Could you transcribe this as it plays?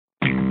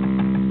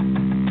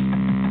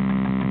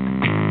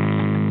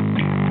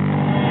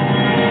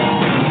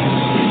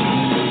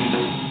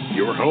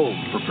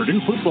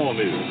Purdue football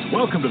news.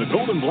 Welcome to the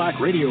Gold and Black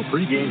Radio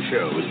pregame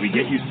show as we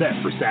get you set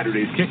for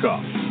Saturday's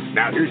kickoff.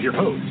 Now here's your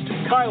host,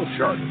 Kyle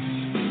Charters.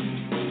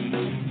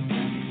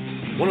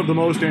 One of the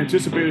most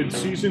anticipated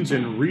seasons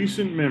in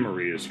recent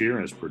memory is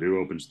here as Purdue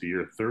opens the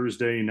year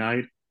Thursday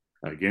night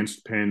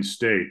against Penn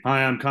State.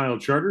 Hi, I'm Kyle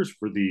Charters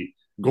for the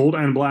Gold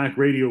and Black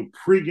Radio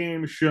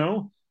pregame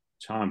show.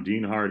 Tom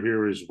Dienhart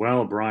here as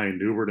well. Brian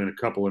Newbert in a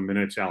couple of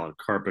minutes. Alan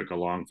Karpick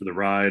along for the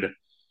ride.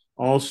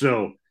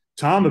 Also,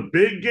 Tom, a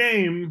big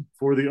game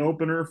for the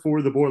opener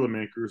for the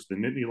Boilermakers. The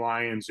Nittany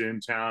Lions in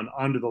town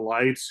under the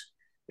lights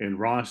in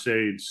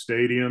Ross-Ade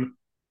Stadium.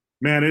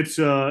 Man, it's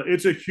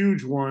a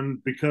huge one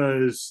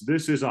because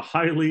this is a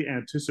highly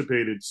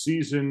anticipated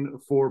season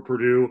for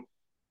Purdue,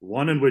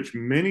 one in which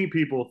many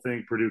people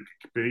think Purdue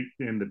could be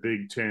in the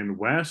Big Ten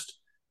West,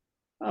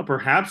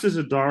 perhaps as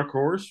a dark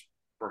horse,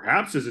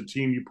 perhaps as a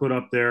team you put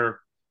up there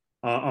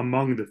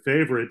among the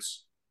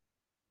favorites.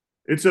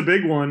 It's a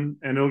big one,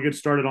 and it'll get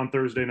started on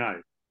Thursday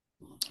night.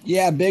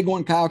 Yeah, big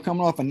one, Kyle,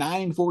 coming off a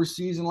 9-4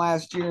 season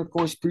last year. Of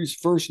course, Purdue's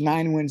first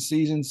 9-win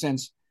season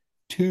since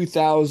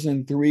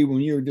 2003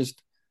 when you were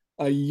just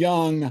a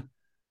young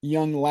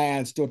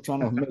lad still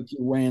trying to make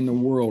your way in the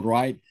world,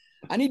 right?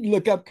 I need to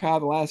look up, Kyle,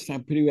 the last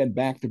time Purdue had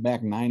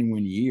back-to-back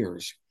 9-win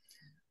years.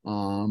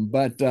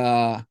 But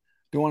don't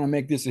want to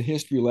make this a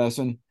history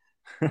lesson.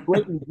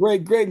 Great.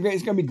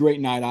 It's going to be a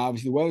great night,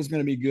 obviously. The weather's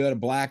going to be good, a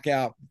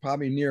blackout,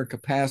 probably near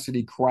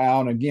capacity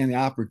crowd. Again, the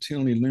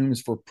opportunity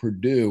looms for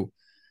Purdue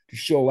to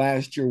show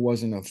last year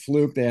wasn't a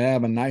fluke. They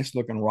have a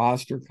nice-looking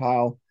roster,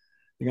 Kyle.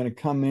 They're going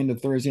to come into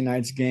Thursday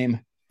night's game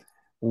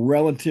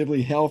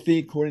relatively healthy,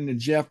 according to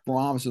Jeff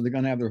Brom. So they're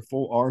going to have their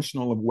full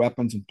arsenal of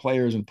weapons and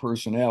players and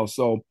personnel.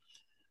 So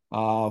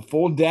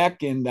full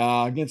deck and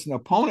against an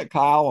opponent,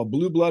 Kyle, a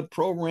blue blood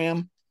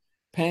program,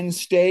 Penn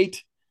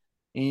State.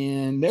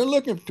 And they're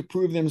looking to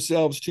prove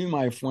themselves too,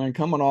 my friend,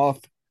 coming off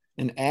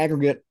an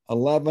aggregate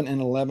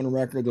 11-11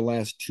 record the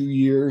last 2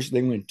 years.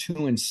 They went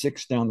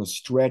 2-6 down the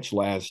stretch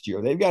last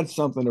year. They've got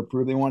something to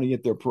prove. They want to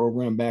get their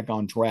program back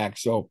on track.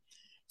 So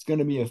it's going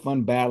to be a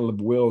fun battle of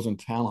wills and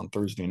talent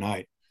Thursday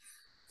night.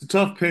 It's a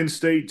tough Penn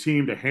State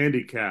team to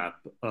handicap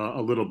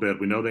a little bit.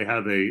 We know they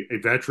have a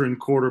veteran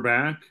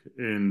quarterback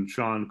in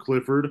Sean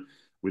Clifford.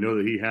 We know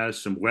that he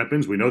has some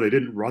weapons. We know they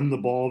didn't run the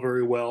ball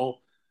very well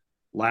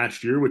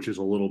last year, which is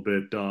a little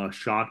bit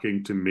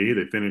shocking to me.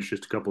 They finished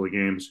just a couple of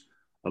games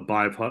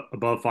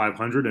above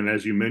 500, and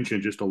as you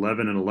mentioned, just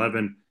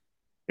 11-11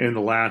 in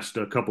the last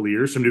couple of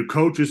years. Some new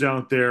coaches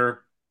out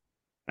there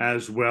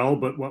as well,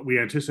 but what we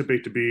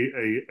anticipate to be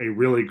a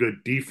really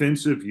good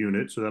defensive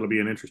unit, so that'll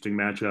be an interesting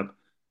matchup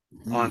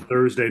on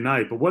Thursday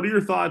night. But what are your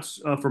thoughts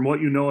from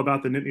what you know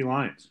about the Nittany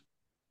Lions?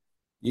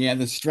 Yeah,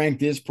 the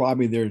strength is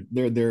probably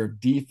their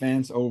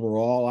defense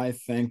overall. I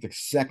think the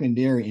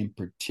secondary in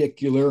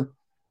particular.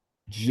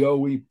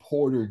 Joey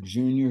Porter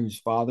Jr., whose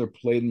father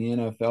played in the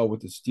NFL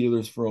with the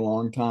Steelers for a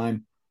long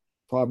time,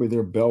 probably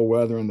their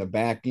bellwether in the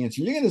back end.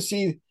 So you're going to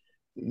see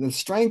the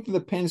strength of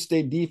the Penn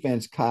State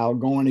defense, Kyle,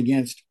 going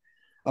against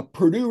a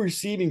Purdue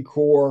receiving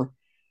corps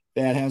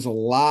that has a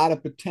lot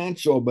of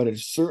potential, but it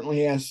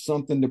certainly has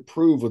something to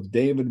prove with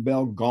David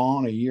Bell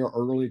gone a year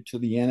early to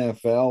the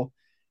NFL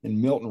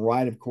and Milton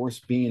Wright, of course,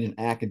 being an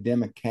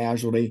academic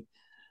casualty.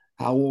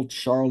 How will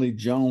Charlie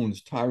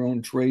Jones,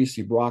 Tyrone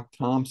Tracy, Brock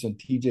Thompson,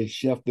 TJ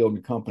Sheffield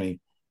and company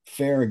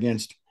fare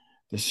against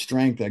the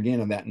strength,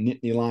 again, of that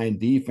Nittany Lion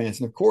defense?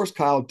 And, of course,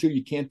 Kyle, too,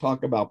 you can't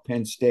talk about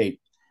Penn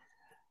State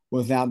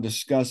without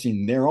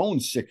discussing their own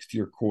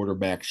sixth-year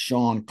quarterback,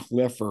 Sean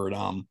Clifford.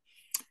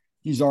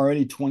 He's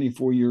already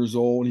 24 years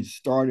old. He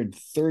started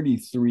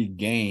 33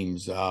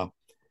 games.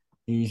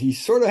 He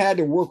sort of had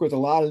to work with a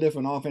lot of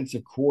different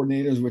offensive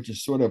coordinators, which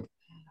is sort of,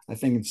 I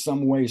think, in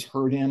some ways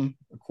hurt him,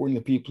 according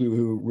to people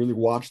who really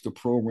watch the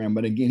program.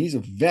 But again, he's a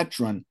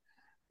veteran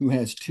who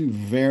has two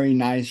very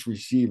nice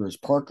receivers.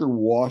 Parker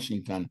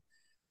Washington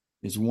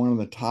is one of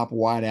the top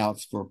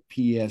wideouts for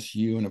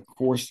PSU. And of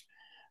course,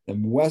 the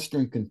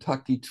Western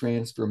Kentucky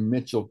transfer,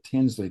 Mitchell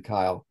Tinsley,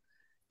 Kyle.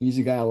 He's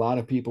a guy a lot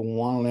of people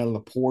wanted out of the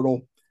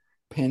portal.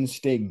 Penn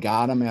State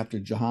got him after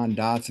Jahan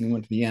Dotson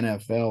went to the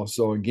NFL.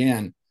 So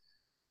again,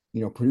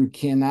 Purdue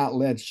cannot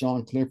let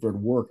Sean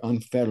Clifford work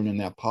unfettered in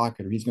that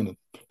pocket, or he's going to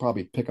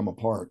probably pick them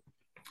apart.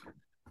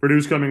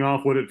 Purdue's coming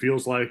off what it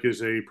feels like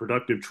is a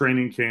productive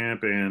training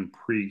camp and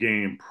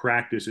pregame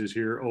practices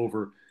here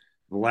over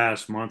the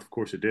last month. Of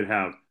course, it did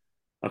have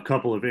a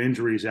couple of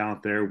injuries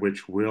out there,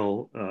 which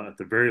will, at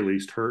the very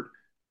least, hurt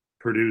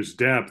Purdue's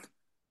depth.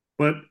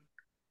 But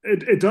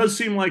it does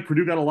seem like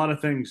Purdue got a lot of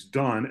things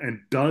done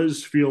and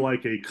does feel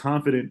like a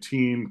confident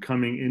team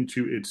coming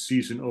into its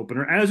season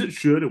opener, as it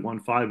should. It won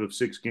 5 of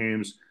 6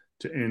 games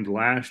to end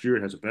last year.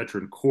 It has a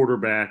veteran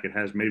quarterback. It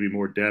has maybe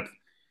more depth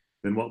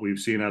than what we've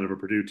seen out of a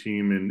Purdue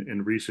team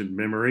in recent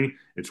memory.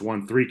 It's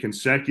won 3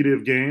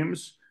 consecutive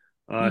games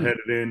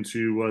headed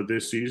into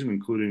this season,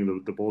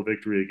 including the bowl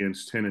victory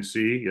against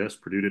Tennessee. Yes,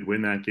 Purdue did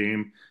win that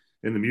game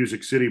in the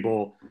Music City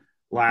Bowl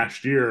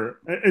last year.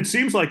 It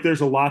seems like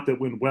there's a lot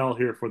that went well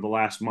here for the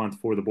last month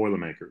for the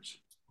Boilermakers.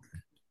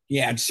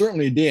 Yeah, it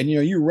certainly did.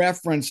 You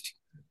referenced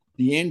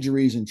the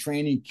injuries in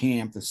training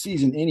camp, the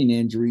season-ending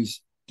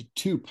injuries to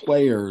two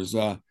players,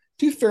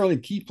 two fairly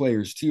key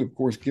players too. Of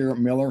course, Garrett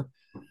Miller,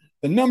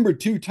 the number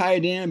 2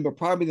 tight end, but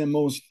probably the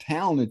most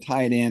talented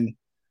tight end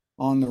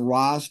on the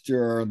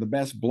roster, the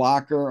best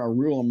blocker, a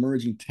real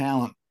emerging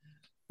talent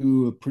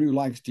who Purdue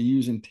likes to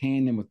use in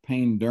tandem with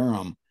Payne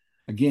Durham.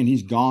 Again,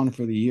 he's gone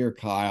for the year,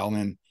 Kyle,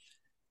 and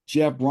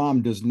Jeff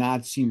Brom does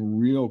not seem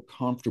real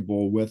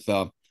comfortable with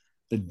the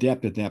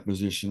depth at that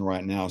position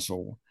right now.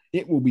 So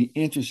it will be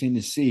interesting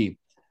to see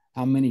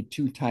how many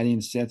 2 tight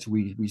end sets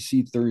we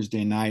see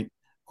Thursday night.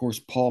 Of course,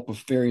 Paul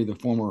Paferi, the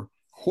former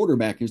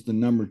quarterback, is the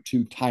number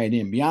 2 tight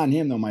end. Beyond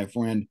him, though, my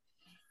friend,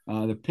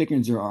 the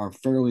pickings are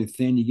fairly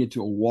thin. You get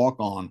to a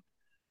walk-on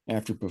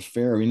after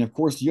Paferi. And, of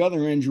course, the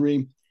other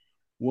injury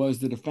was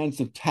the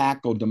defensive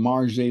tackle,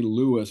 DeMarjay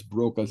Lewis,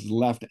 broke his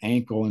left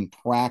ankle in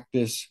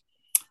practice.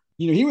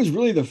 He was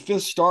really the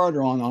 5th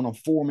starter on a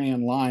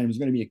 4-man line. He was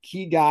going to be a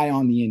key guy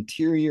on the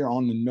interior,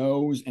 on the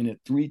nose, and at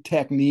 3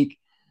 technique.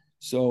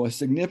 So a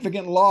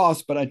significant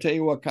loss. But I tell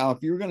you what, Kyle,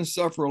 if you were going to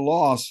suffer a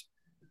loss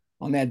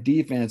on that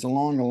defense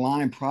along the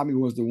line, probably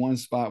was the one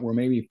spot where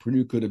maybe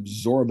Purdue could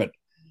absorb it.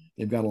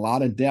 They've got a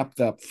lot of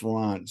depth up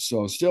front.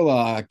 So still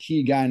a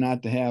key guy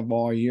not to have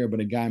all year,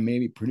 but a guy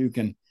maybe Purdue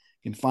can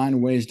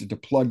find ways to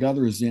plug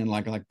others in,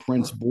 like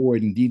Prince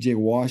Boyd and DJ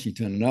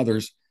Washington and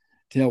others,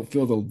 to help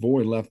fill the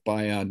void left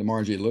by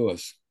DeMarjay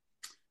Lewis.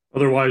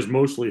 Otherwise,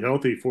 mostly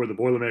healthy for the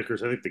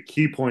Boilermakers. I think the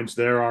key points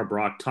there are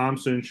Brock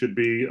Thompson should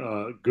be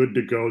good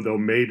to go, though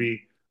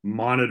maybe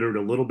monitored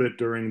a little bit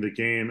during the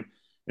game.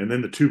 And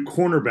then the 2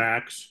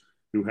 cornerbacks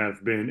who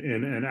have been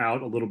in and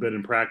out a little bit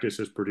in practice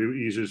as Purdue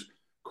eases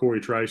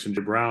Corey Trice and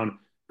Jay Brown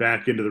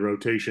back into the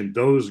rotation.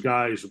 Those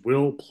guys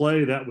will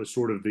play. That was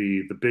sort of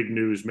the big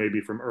news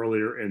maybe from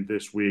earlier in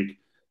this week,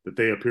 that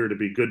they appear to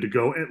be good to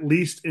go, at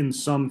least in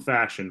some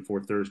fashion,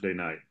 for Thursday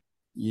night.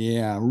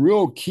 Yeah,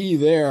 real key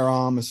there,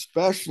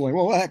 especially,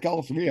 well, heck,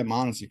 all 3 of them,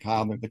 honestly,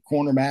 Kyle. The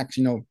cornerbacks,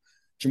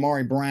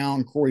 Jamari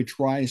Brown, Corey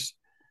Trice,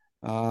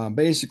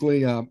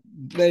 basically,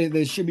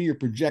 they should be your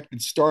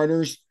projected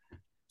starters.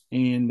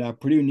 And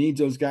Purdue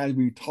needs those guys.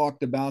 We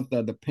talked about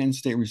the Penn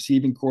State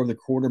receiving corps, the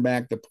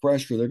quarterback, the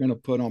pressure they're going to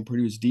put on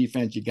Purdue's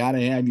defense. You got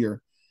to have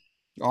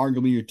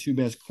arguably your 2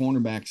 best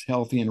cornerbacks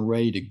healthy and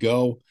ready to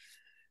go.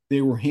 They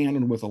were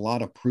handled with a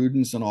lot of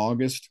prudence in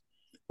August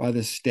by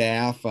the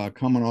staff,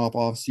 coming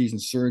off season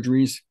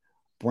surgeries.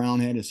 Brown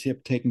had his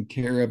hip taken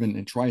care of,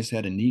 and Trice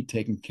had a knee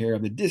taken care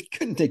of. They just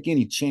couldn't take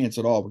any chance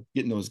at all with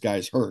getting those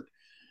guys hurt.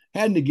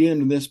 Had to get them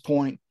to this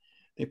point.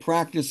 They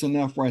practice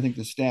enough where I think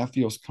the staff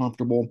feels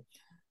comfortable.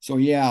 So,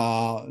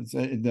 yeah,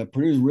 the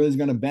Purdue really is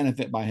going to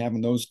benefit by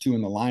having those 2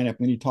 in the lineup. And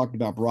then you talked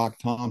about Brock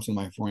Thompson,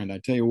 my friend. I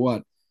tell you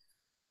what,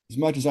 as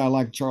much as I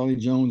like Charlie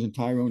Jones and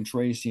Tyrone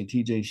Tracy and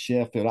TJ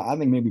Sheffield, I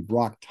think maybe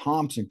Brock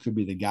Thompson could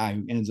be the guy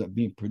who ends up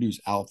being Purdue's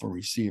alpha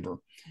receiver.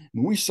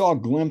 When we saw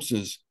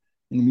glimpses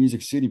in the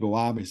Music City Bowl,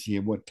 obviously,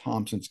 of what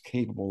Thompson's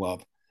capable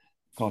of.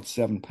 Caught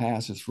 7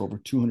 passes for over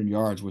 200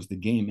 yards, was the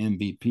game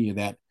MVP of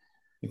that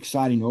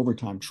exciting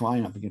overtime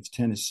triumph against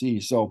Tennessee.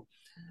 So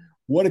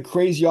what a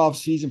crazy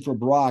offseason for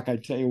Brock. I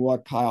tell you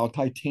what, Kyle,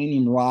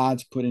 titanium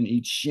rods put in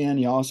each shin.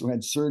 He also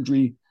had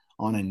surgery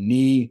on a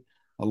knee,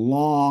 a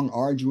long,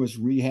 arduous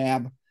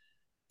rehab.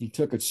 He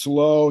took it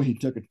slow. He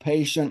took it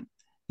patient.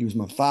 He was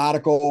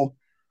methodical.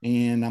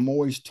 And I'm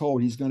always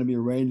told he's going to be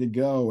ready to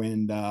go.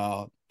 And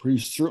pretty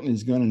certainly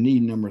is going to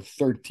need number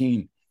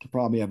 13 to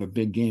probably have a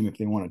big game if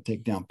they want to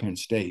take down Penn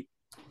State.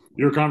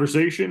 Your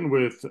conversation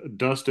with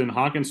Dustin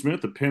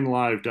Hockensmith of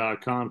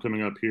PennLive.com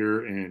coming up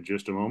here in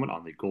just a moment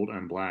on the Gold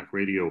and Black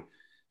Radio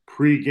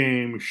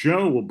pregame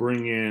show. We'll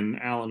bring in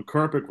Alan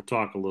Karpick. We'll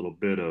talk a little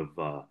bit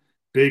of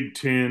Big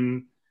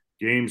Ten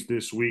games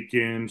this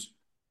weekend,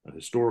 a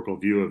historical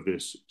view of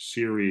this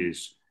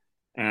series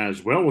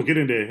as well. We'll get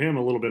into him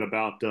a little bit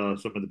about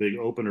some of the big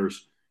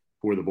openers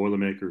for the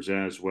Boilermakers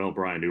as well.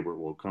 Brian Newbert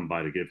will come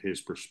by to give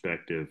his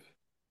perspective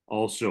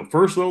also.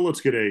 First, though,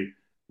 let's get a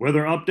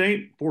weather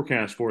update,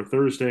 forecast for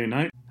Thursday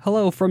night.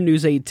 Hello from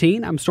News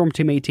 18. I'm Storm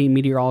Team 18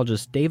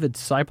 meteorologist David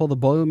Seipel. The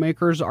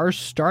Boilermakers are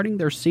starting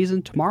their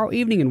season tomorrow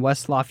evening in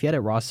West Lafayette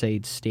at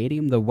Ross-Ade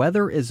Stadium. The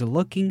weather is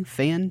looking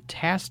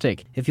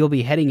fantastic. If you'll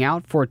be heading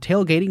out for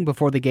tailgating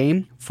before the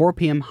game, 4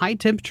 p.m. high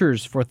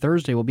temperatures for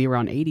Thursday will be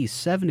around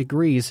 87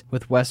 degrees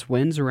with west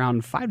winds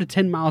around 5 to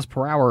 10 miles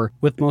per hour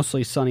with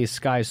mostly sunny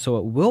skies, so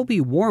it will be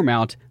warm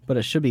out, but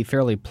it should be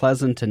fairly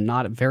pleasant and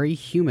not very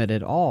humid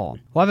at all.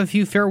 We'll have a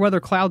few fair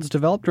weather clouds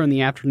develop during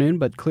the afternoon,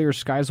 but clear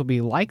skies will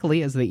be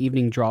likely as the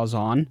evening draws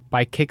on.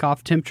 By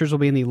kickoff, temperatures will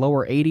be in the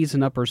lower 80s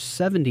and upper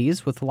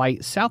 70s with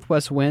light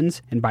southwest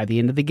winds, and by the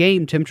end of the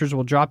game, temperatures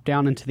will drop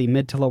down into the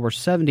mid to lower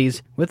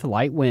 70s with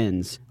light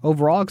winds.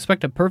 Overall,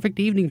 expect a perfect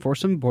evening for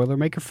some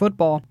Boilermaker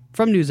football.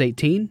 From News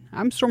 18,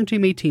 I'm Storm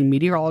Team 18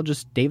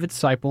 meteorologist David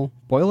Seipel.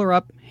 Boiler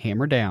up,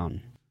 hammer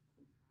down.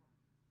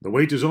 The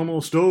wait is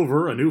almost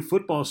over. A new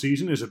football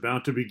season is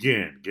about to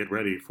begin. Get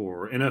ready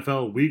for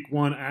NFL Week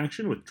 1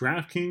 action with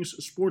DraftKings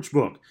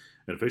Sportsbook,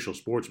 an official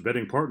sports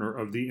betting partner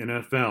of the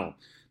NFL.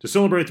 To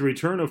celebrate the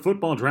return of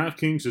football,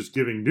 DraftKings is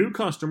giving new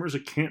customers a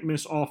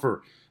can't-miss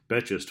offer.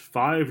 Bet just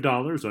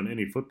 $5 on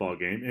any football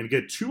game and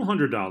get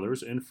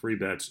 $200 in free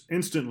bets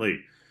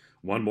instantly.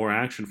 One more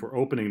action for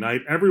opening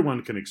night.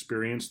 Everyone can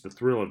experience the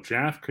thrill of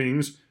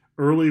DraftKings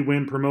early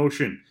win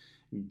promotion.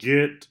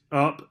 Get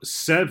up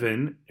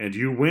 7 and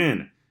you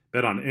win.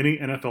 Bet on any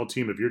NFL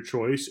team of your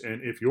choice,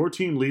 and if your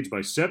team leads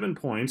by 7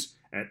 points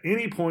at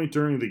any point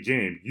during the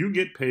game, you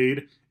get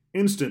paid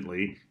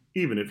instantly,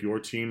 even if your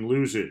team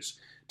loses.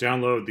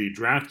 Download the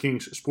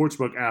DraftKings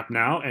Sportsbook app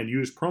now and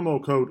use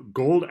promo code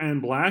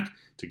GOLDANDBLACK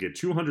to get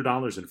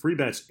 $200 in free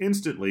bets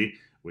instantly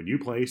when you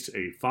place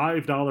a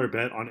 $5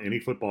 bet on any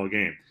football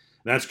game.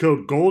 That's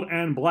code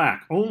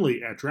GOLDANDBLACK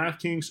only at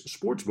DraftKings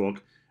Sportsbook,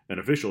 an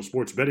official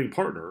sports betting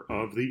partner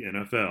of the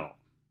NFL.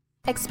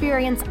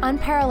 Experience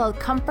unparalleled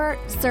comfort,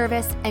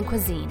 service, and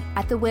cuisine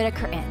at the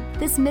Whitaker Inn.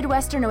 This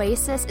Midwestern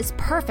oasis is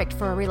perfect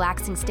for a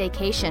relaxing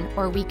staycation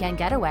or weekend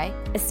getaway.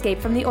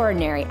 Escape from the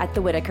ordinary at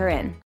the Whitaker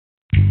Inn.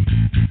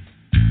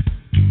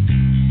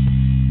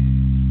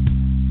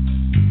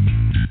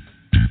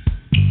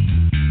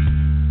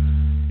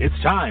 It's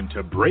time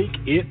to break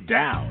it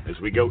down as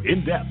we go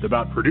in-depth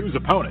about Purdue's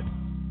opponent.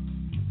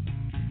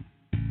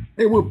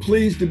 Hey, we're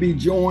pleased to be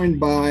joined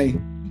by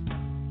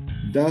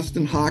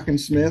Dustin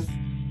Hockensmith,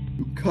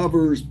 who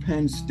covers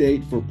Penn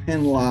State for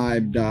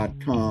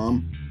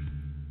PennLive.com.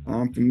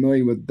 I'm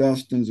familiar with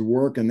Dustin's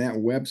work and that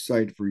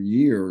website for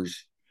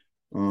years,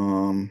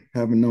 having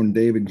known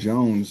David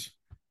Jones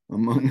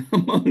among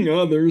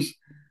others.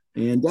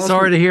 And Dustin,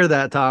 sorry to hear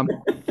that, Tom.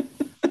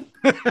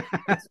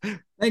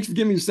 Thanks for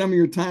giving me some of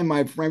your time,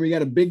 my friend. We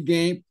got a big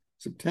game,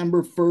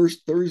 September 1st,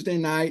 Thursday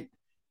night,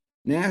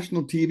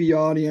 national TV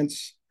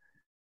audience.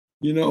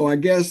 You know, I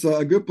guess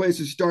a good place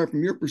to start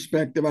from your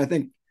perspective, I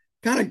think,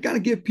 kind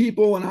of give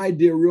people an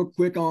idea real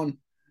quick on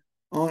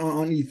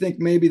you think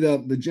maybe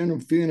the general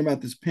feeling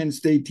about this Penn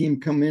State team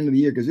coming into the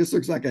year, because this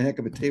looks like a heck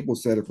of a table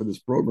setter for this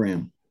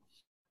program.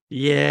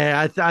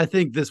 Yeah, I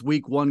think this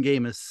week 1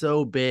 game is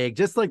so big,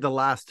 just like the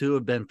last 2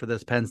 have been for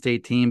this Penn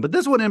State team. But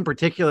this one in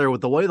particular,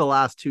 with the way the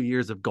last 2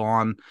 years have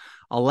gone,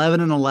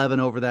 11-11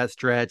 over that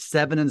stretch,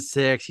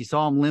 7-6. You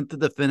saw them limp to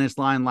the finish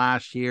line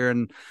last year.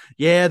 And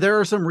yeah, there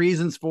are some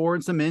reasons for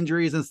it, some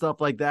injuries and stuff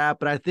like that.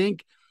 But I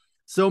think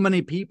so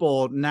many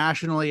people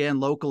nationally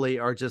and locally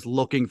are just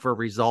looking for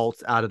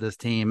results out of this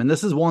team. And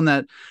this is one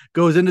that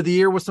goes into the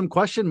year with some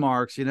question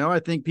marks. You know, I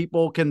think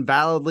people can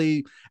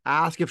validly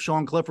ask if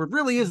Sean Clifford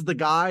really is the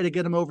guy to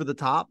get him over the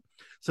top.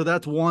 So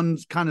that's one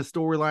kind of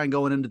storyline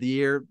going into the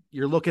year.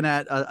 You're looking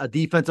at a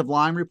defensive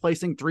line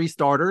replacing 3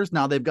 starters.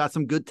 Now they've got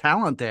some good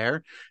talent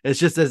there. It's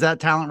just, is that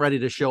talent ready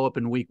to show up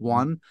in week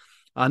 1?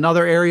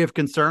 Another area of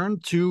concern,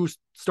 2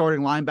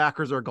 starting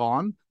linebackers are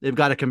gone. They've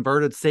got a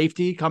converted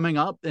safety coming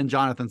up in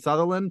Jonathan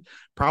Sutherland,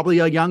 probably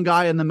a young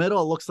guy in the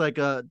middle. It looks like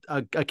a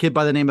kid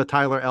by the name of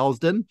Tyler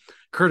Elsdon.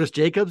 Curtis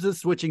Jacobs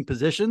is switching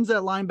positions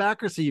at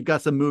linebacker, so you've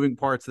got some moving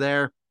parts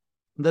there.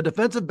 The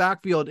defensive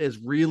backfield is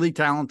really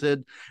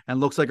talented and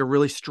looks like a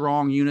really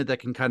strong unit that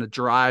can kind of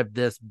drive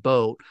this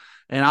boat.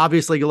 And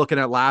obviously, you're looking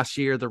at last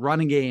year, the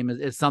running game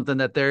is something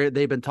that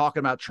they've been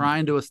talking about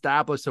trying to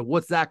establish. So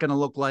what's that going to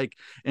look like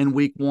in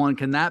week 1?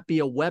 Can that be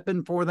a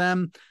weapon for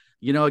them?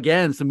 You know,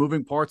 again, some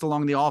moving parts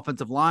along the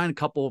offensive line, a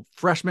couple of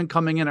freshmen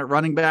coming in at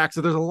running back. So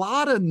there's a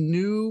lot of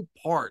new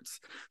parts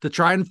to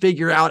try and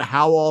figure out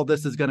how all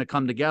this is going to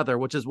come together,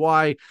 which is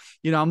why,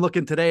 you know, I'm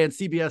looking today and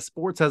CBS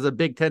Sports has a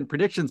Big Ten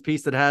predictions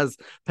piece that has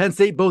Penn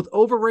State both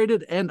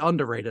overrated and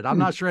underrated. I'm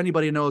not sure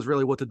anybody knows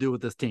really what to do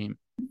with this team.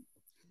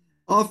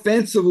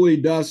 Offensively,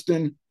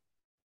 Dustin,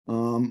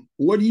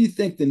 what do you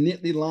think the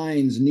Nittany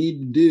Lions need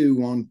to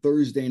do on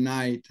Thursday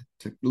night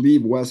to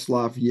leave West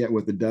Lafayette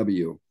with a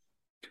W?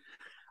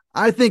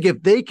 I think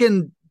if they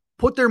can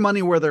put their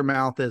money where their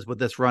mouth is with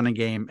this running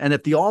game, and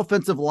if the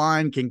offensive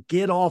line can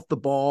get off the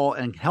ball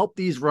and help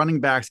these running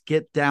backs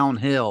get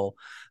downhill,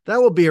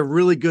 that will be a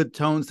really good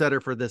tone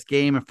setter for this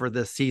game and for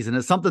this season.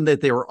 It's something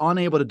that they were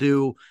unable to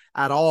do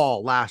at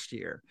all last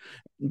year.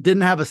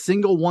 Didn't have a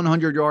single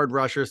 100-yard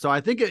rusher. So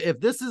I think if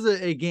this is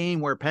a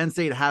game where Penn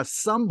State has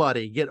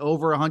somebody get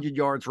over 100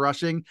 yards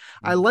rushing,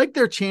 I like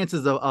their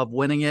chances of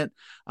winning it.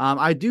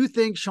 I do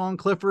think Sean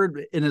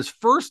Clifford, in his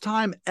first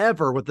time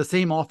ever with the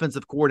same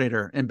offensive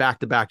coordinator in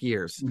back-to-back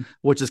years,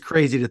 which is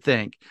crazy to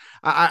think.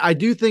 I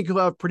do think he'll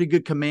have pretty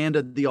good command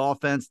of the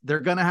offense.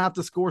 They're going to have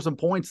to score some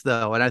points,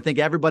 though, and I think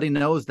everybody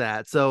knows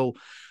that. So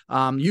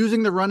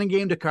using the running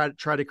game to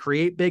try to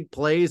create big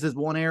plays is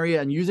one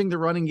area, and using the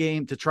running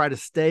game to try to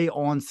stay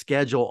on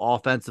schedule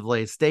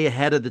offensively, stay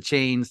ahead of the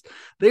chains.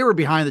 They were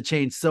behind the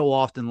chains so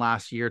often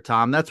last year,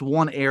 Tom. That's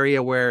one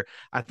area where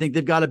I think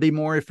they've got to be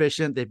more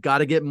efficient. They've got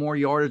to get more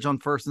yardage on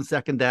first and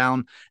second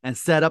down and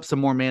set up some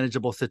more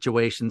manageable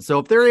situations. So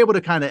if they're able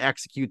to kind of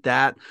execute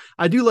that,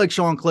 I do like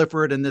Sean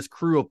Clifford and this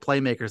crew of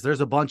playmakers.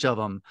 There's a bunch of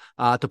them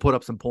to put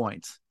up some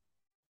points.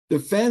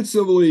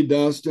 Defensively,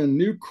 Dustin,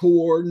 new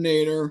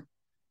coordinator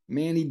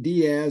Manny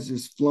Diaz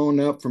is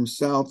flown up from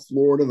South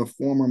Florida. The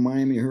former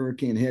Miami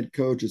Hurricane head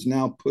coach is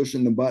now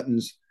pushing the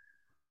buttons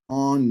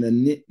on the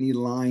Nittany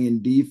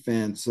Lion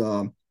defense.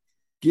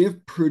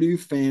 Give Purdue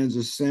fans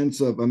a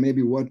sense of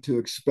maybe what to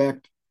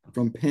expect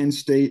from Penn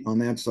State on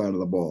that side of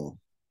the ball.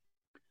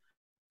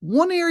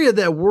 One area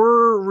that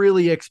we're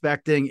really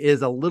expecting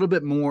is a little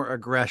bit more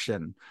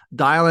aggression,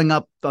 dialing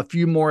up a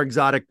few more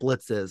exotic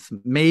blitzes,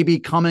 maybe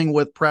coming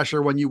with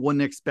pressure when you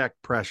wouldn't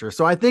expect pressure.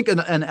 So I think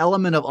an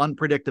element of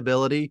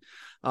unpredictability.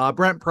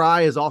 Brent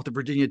Pry is off to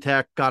Virginia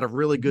Tech, got a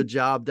really good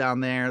job down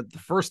there. The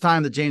first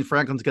time that James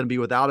Franklin's going to be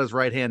without his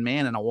right-hand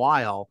man in a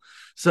while.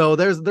 So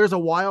there's a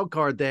wild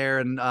card there.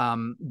 And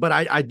but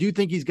I do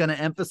think he's going to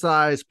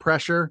emphasize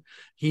pressure.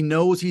 He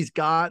knows he's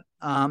got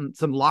some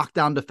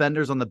lockdown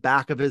defenders on the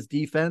back of his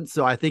defense.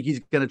 So I think he's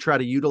going to try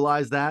to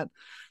utilize that.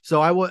 So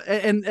I will,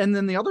 and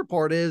then the other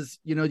part is,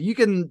 you're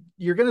going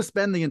to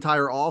spend the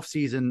entire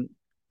offseason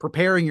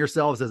preparing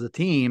yourselves as a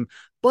team,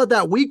 but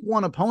that week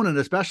one opponent,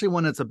 especially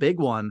when it's a big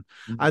one,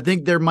 I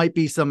think there might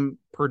be some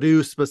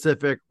Purdue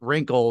specific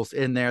wrinkles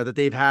in there that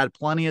they've had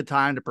plenty of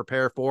time to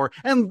prepare for,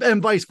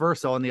 and vice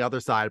versa on the other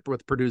side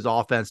with Purdue's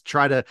offense,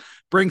 try to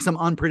bring some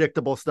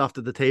unpredictable stuff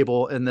to the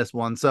table in this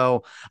one.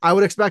 So I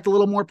would expect a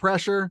little more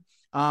pressure.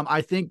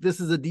 I think this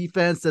is a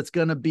defense that's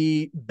going to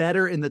be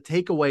better in the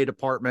takeaway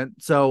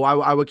department. So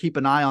I would keep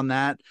an eye on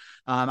that.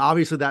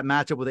 Obviously that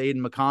matchup with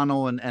Aiden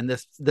McConnell and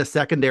this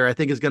secondary, I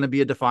think is going to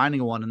be a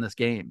defining one in this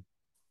game.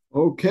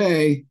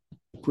 Okay.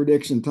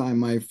 Prediction time,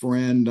 my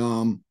friend.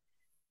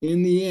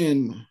 In the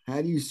end,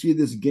 how do you see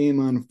this game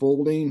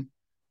unfolding?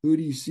 Who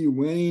do you see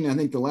winning? I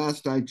think the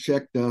last I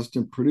checked,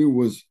 Dustin,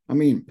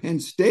 Penn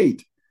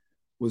State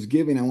was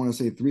giving, I want to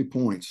say 3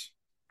 points.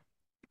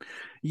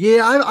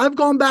 Yeah, I've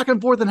gone back and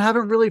forth and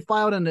haven't really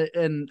filed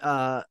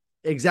an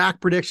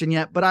exact prediction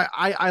yet, but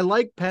I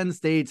like Penn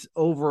State's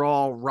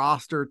overall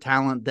roster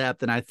talent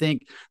depth, and I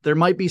think there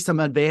might be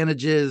some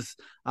advantages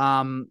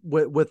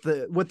with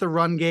the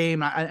run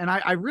game.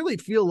 I really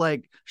feel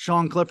like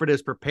Sean Clifford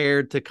is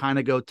prepared to kind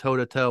of go toe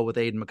to toe with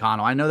Aiden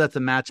McConnell. I know that's a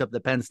matchup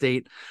that Penn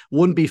State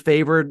wouldn't be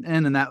favored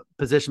in that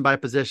position by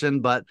position,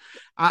 but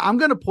I'm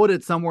going to put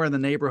it somewhere in the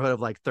neighborhood of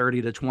like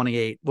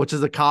 30-28, which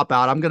is a cop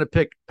out. I'm going to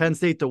pick Penn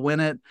State to win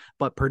it,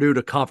 but Purdue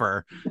to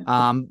cover.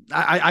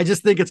 I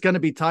just think it's going to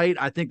be tight.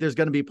 I think there's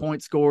going to be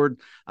points scored.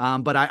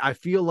 But I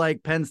feel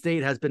like Penn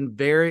State has been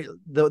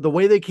the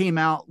way they came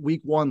out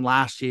week one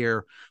last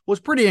year was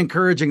pretty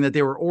encouraging, that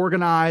they were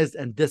organized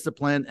and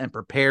disciplined and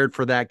prepared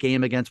for that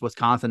game against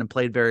Wisconsin and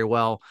played very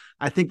well.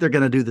 I think they're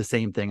going to do the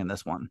same thing in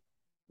this one.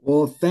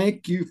 Well,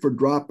 thank you for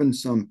dropping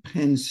some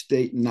Penn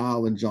State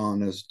knowledge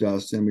on us,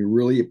 Dustin. We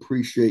really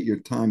appreciate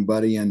your time,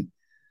 buddy. And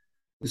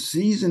the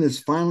season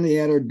is finally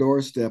at our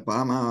doorstep.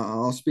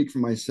 I'll speak for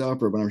myself,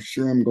 but I'm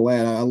sure I'm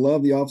glad. I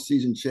love the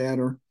off-season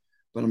chatter,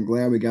 but I'm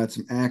glad we got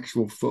some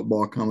actual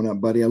football coming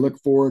up, buddy. I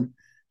look forward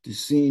to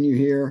seeing you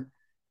here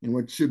in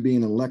what should be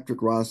an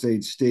electric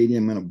Ross-Ade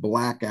Stadium and a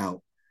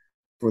blackout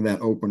for that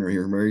opener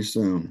here very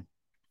soon.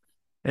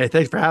 Hey,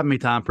 thanks for having me,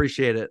 Tom.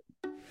 Appreciate it.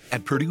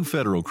 At Purdue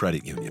Federal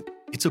Credit Union,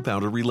 it's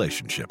about a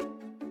relationship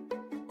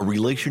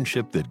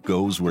that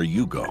goes where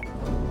you go,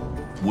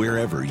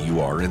 wherever you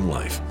are in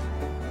life.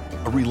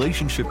 A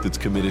relationship that's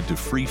committed to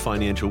free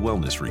financial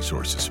wellness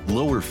resources,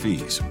 lower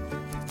fees,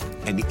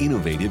 and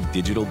innovative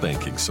digital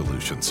banking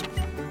solutions.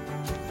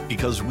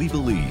 Because we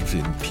believe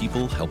in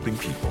people helping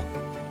people.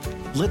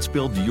 Let's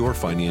build your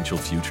financial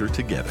future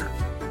together.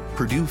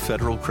 Purdue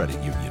Federal Credit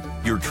Union,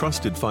 your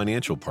trusted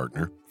financial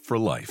partner for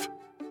life.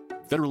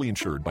 Federally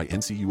insured by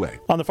NCUA.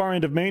 On the far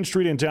end of Main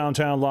Street in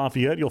downtown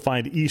Lafayette, you'll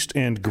find East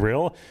End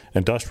Grill.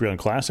 Industrial and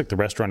classic, the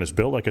restaurant is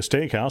built like a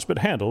steakhouse but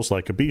handles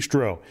like a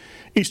bistro.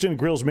 East End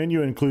Grill's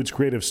menu includes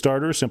creative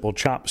starters, simple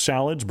chopped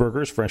salads,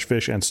 burgers, fresh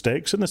fish and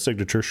steaks, and the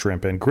signature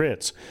shrimp and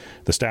grits.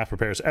 The staff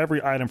prepares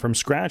every item from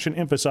scratch and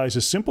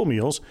emphasizes simple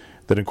meals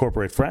that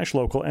incorporate fresh,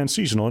 local, and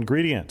seasonal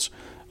ingredients.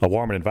 A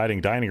warm and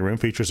inviting dining room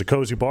features a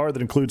cozy bar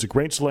that includes a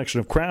great selection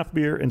of craft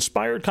beer,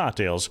 inspired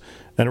cocktails,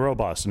 and a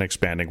robust and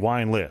expanding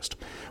wine list.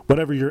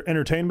 Whatever your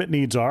entertainment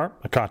needs are,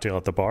 a cocktail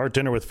at the bar,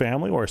 dinner with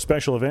family, or a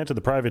special event in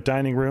the private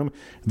dining room,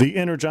 the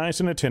energized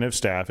and attentive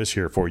staff is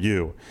here for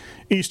you.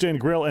 East End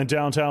Grill in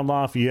downtown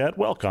Lafayette,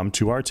 welcome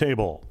to our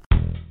table.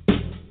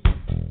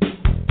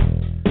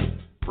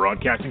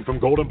 Broadcasting from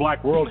Gold and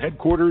Black World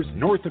headquarters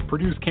north of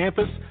Purdue's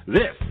campus,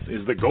 this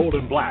is the Gold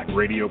and Black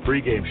Radio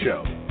Pregame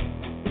Show.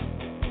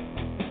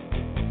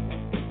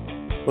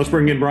 Let's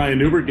bring in Brian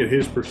Newbert, get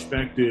his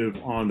perspective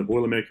on the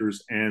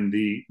Boilermakers and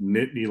the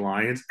Nittany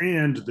Lions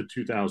and the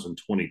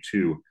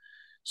 2022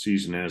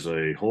 season as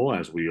a whole,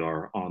 as we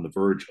are on the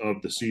verge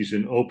of the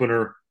season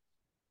opener.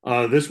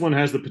 This one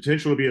has the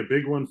potential to be a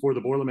big one for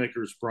the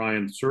Boilermakers,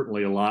 Brian.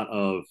 Certainly a lot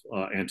of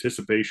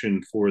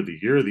anticipation for the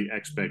year. The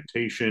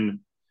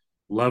expectation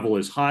level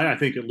is high, I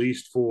think, at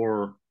least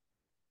for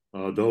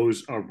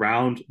those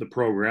around the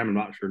program. I'm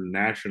not sure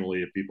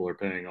nationally if people are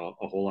paying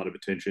a whole lot of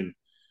attention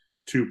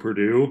to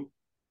Purdue.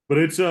 But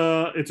it's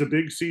a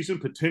big season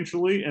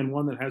potentially, and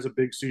one that has a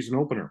big season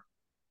opener.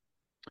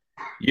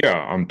 Yeah,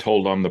 I'm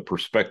told I'm the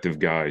perspective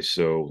guy,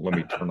 so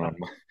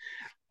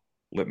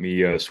let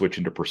me switch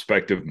into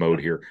perspective mode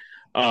here.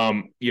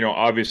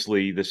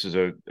 Obviously this is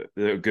a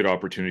good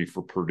opportunity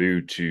for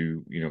Purdue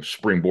to,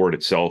 springboard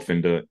itself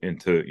into,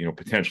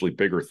 potentially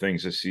bigger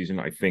things this season.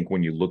 I think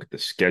when you look at the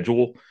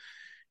schedule,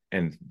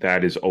 and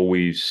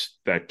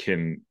that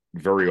can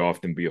very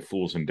often be a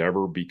fool's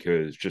endeavor,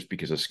 because just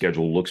because a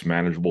schedule looks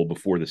manageable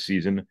before the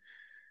season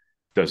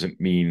doesn't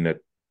mean that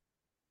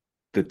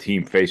the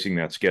team facing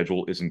that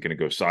schedule isn't going to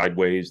go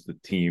sideways. The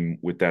team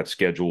with that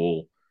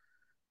schedule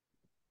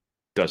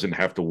doesn't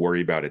have to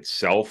worry about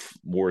itself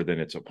more than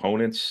its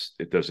opponents.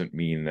 It doesn't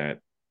mean that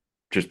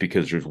just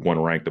because there's one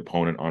ranked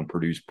opponent on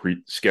Purdue's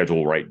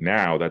schedule right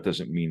now, that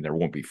doesn't mean there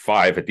won't be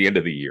five at the end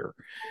of the year.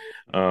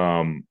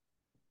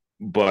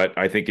 But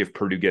I think if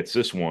Purdue gets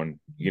this one,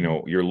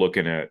 you're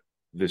looking at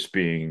this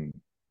being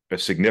a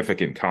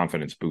significant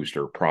confidence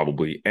booster,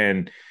 probably.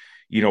 And,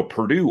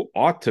 Purdue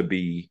ought to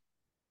be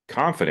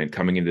confident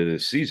coming into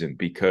this season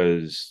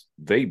because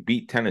they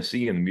beat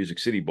Tennessee in the Music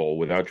City Bowl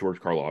without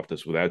George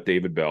Karlaftis, without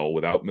David Bell,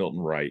 without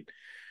Milton Wright,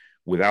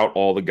 without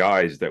all the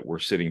guys that we're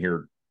sitting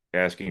here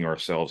asking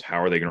ourselves,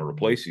 how are they going to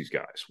replace these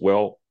guys?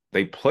 Well,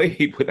 they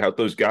played without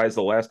those guys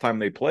the last time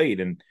they played,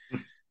 and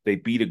they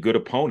beat a good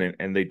opponent,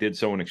 and they did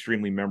so in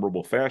extremely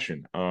memorable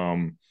fashion.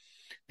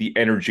 The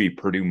energy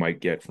Purdue might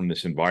get from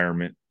this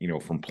environment,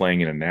 from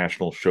playing in a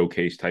national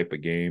showcase type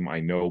of game. I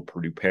know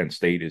Purdue Penn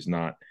State is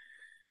not,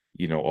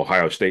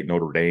 Ohio State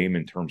Notre Dame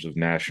in terms of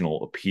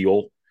national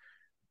appeal,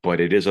 but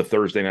it is a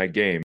Thursday night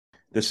game.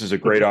 This is a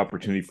great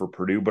opportunity for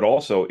Purdue, but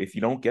also if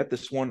you don't get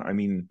this one, I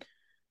mean,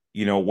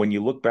 when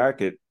you look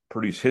back at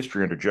Purdue's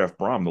history under Jeff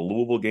Brom, the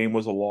Louisville game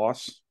was a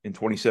loss in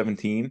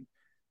 2017,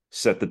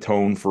 set the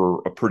tone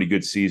for a pretty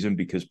good season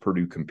because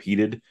Purdue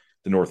competed.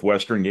 The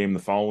Northwestern game the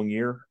following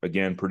year,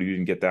 again, Purdue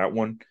didn't get that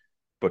one,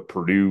 but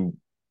Purdue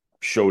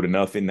showed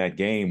enough in that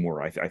game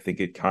where I think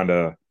it kind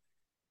of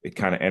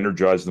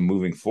energized them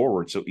moving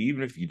forward. So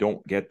even if you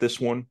don't get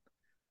this one,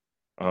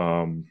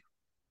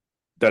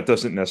 that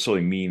doesn't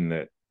necessarily mean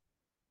that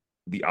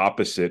the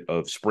opposite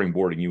of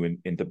springboarding you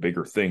into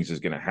bigger things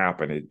is going to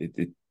happen.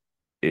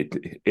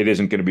 It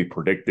isn't going to be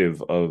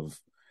predictive of,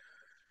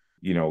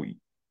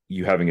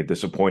 you having a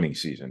disappointing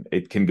season.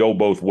 It can go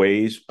both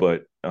ways,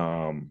 but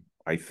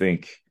I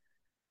think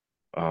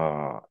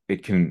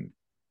it can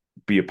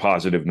be a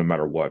positive no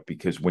matter what,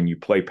 because when you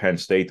play Penn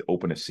State to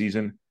open a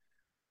season,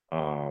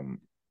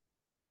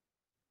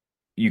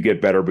 you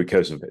get better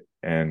because of it.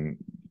 And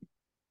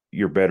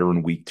you're better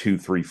in week 2,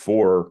 3,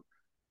 4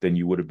 than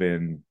you would have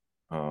been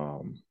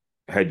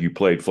had you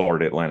played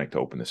Florida Atlantic to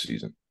open the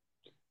season.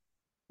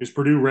 Is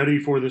Purdue ready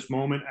for this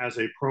moment as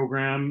a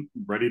program,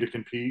 ready to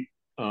compete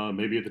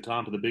maybe at the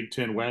top of the Big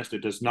Ten West?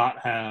 It does not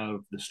have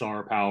the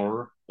star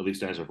power, at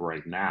least as of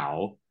right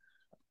now,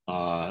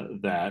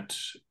 that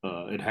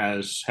it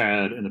has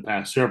had in the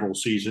past several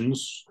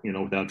seasons,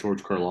 without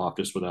George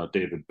Karlaftis, without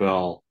David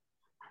Bell.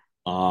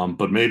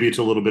 But maybe it's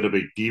a little bit of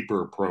a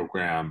deeper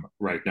program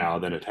right now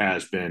than it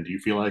has been. Do you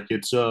feel like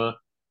it's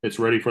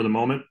ready for the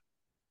moment?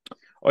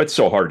 Oh, it's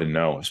so hard to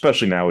know,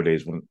 especially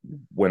nowadays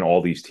when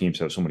all these teams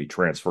have so many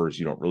transfers.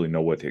 You don't really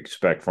know what to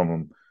expect from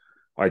them.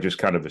 I just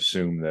kind of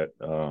assume that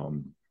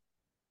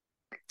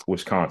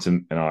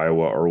Wisconsin and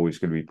Iowa are always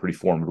going to be pretty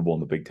formidable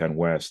in the Big Ten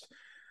West.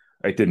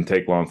 It didn't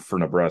take long for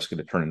Nebraska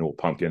to turn into a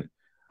pumpkin.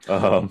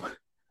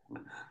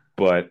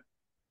 But,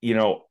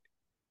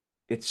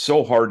 it's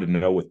so hard to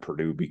know with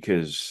Purdue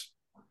because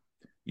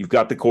you've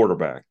got the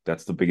quarterback.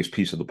 That's the biggest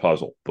piece of the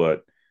puzzle.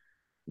 But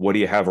what do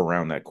you have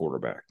around that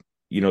quarterback?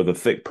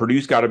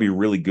 Purdue's got to be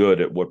really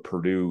good at what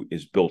Purdue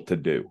is built to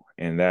do,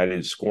 and that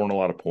is scoring a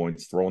lot of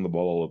points, throwing the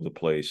ball all over the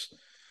place.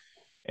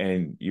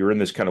 And you're in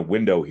this kind of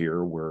window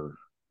here where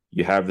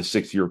you have the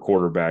 6th-year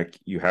quarterback,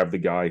 you have the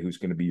guy who's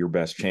going to be your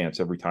best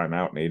chance every time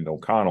out, Aiden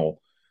O'Connell,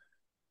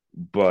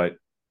 but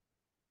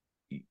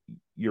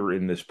you're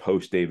in this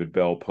post-David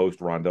Bell,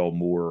 post-Rondell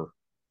Moore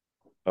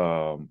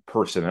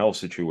personnel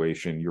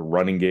situation. Your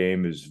running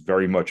game is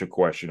very much a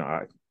question.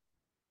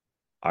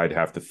 I'd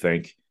have to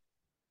think.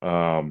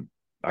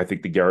 I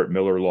think the Garrett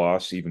Miller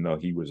loss, even though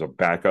he was a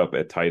backup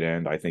at tight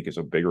end, I think is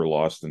a bigger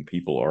loss than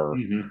people are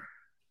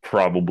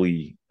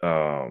probably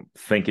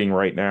thinking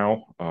right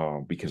now,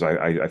 because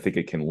I think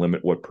it can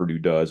limit what Purdue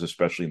does,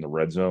 especially in the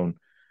red zone.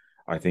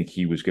 I think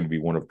he was going to be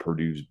one of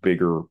Purdue's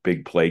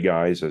big play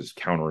guys, as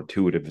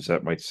counterintuitive as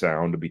that might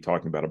sound to be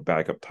talking about a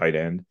backup tight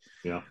end.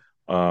 Yeah.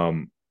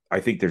 I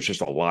think there's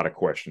just a lot of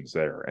questions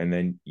there. And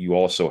then you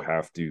also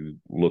have to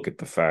look at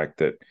the fact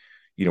that,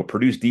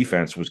 Purdue's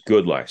defense was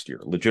good last year,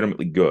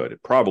 legitimately good.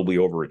 It probably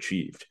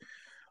overachieved.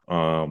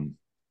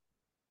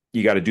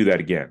 You got to do that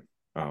again.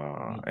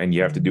 And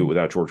you have to do it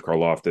without George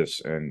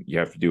Karlaftis, and you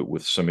have to do it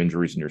with some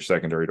injuries in your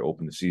secondary to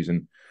open the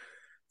season,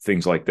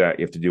 things like that.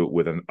 You have to do it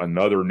with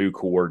another new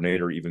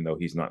coordinator, even though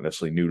he's not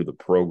necessarily new to the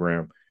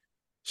program.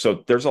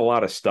 So there's a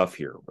lot of stuff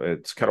here.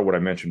 It's kind of what I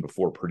mentioned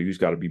before. Purdue's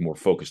got to be more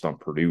focused on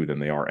Purdue than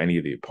they are any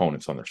of the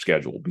opponents on their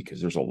schedule, because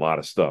there's a lot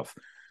of stuff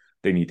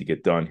they need to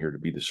get done here to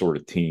be the sort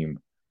of team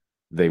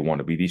they want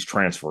to be. These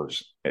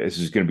transfers this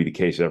is going to be the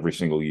case every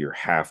single year,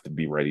 have to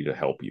be ready to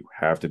help you,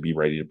 have to be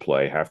ready to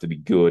play, have to be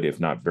good, if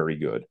not very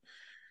good,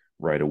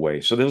 right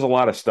away. So there's a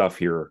lot of stuff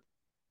here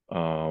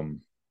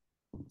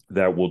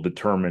that will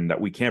determine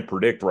that we can't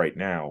predict right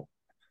now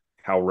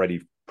how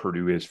ready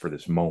Purdue is for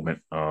this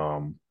moment.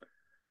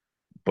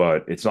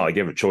 But it's not like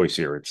you have a choice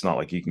here. It's not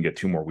like you can get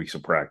 2 more weeks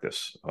of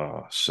practice.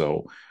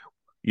 So,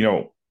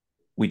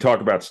 we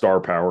talk about star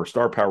power.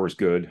 Star power is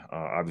good.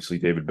 Obviously,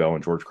 David Bell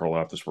and George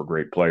Karlaftis were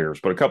great players.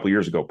 But a couple of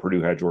years ago,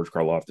 Purdue had George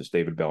Karlaftis,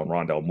 David Bell, and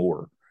Rondell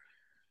Moore.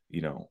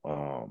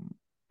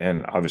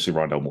 And obviously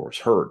Rondell Moore was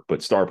hurt,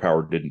 but star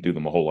power didn't do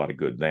them a whole lot of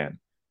good then.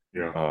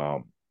 Yeah.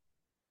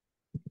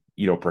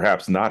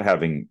 Perhaps not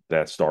having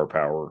that star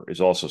power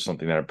is also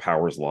something that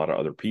empowers a lot of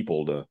other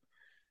people to,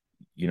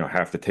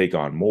 have to take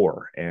on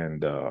more.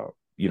 And,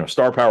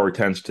 star power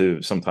tends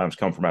to sometimes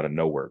come from out of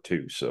nowhere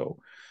too. So,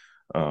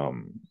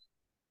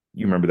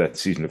 you remember that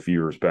season a few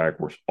years back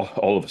where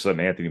all of a sudden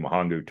Anthony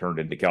Mahangu turned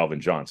into Calvin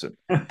Johnson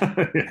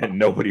and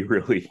nobody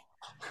really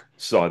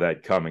saw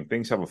that coming.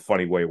 Things have a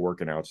funny way of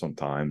working out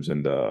sometimes.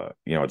 And,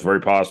 it's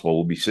very possible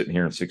we'll be sitting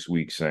here in 6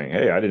 weeks saying,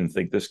 hey, I didn't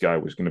think this guy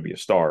was going to be a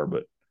star,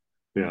 but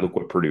look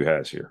what Purdue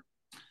has here.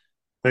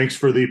 Thanks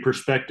for the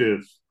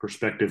perspective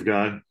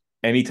guy.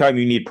 Anytime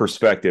you need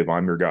perspective,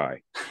 I'm your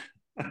guy.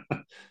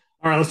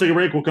 All right, let's take a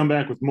break. We'll come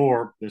back with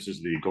more. This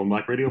is the Golden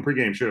Black Radio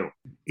pregame show.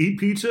 Eat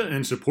pizza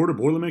and support a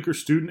Boilermakers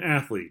student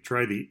athlete.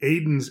 Try the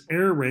Aiden's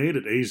Air Raid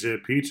at AZ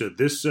Pizza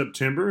this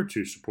September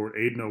to support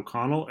Aiden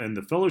O'Connell and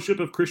the Fellowship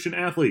of Christian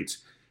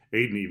Athletes.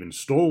 Aiden even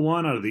stole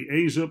one out of the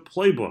AZ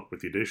playbook with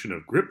the addition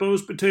of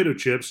Grippo's potato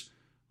chips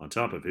on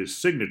top of his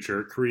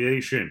signature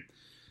creation.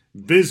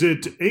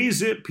 Visit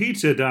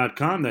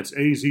azippizza.com. That's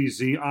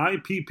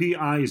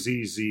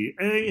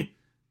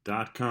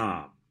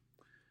AZZIPPIZZA.com.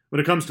 When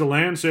it comes to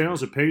land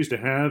sales, it pays to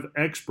have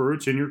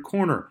experts in your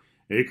corner.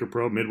 Acre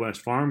Pro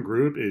Midwest Farm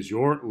Group is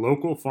your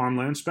local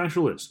farmland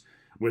specialist.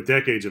 With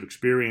decades of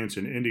experience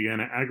in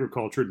Indiana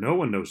agriculture, no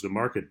one knows the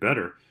market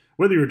better.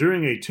 Whether you're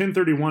doing a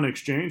 1031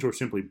 exchange or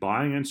simply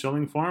buying and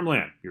selling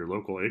farmland, your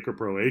local Acre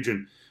Pro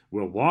agent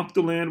will walk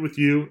the land with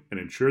you and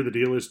ensure the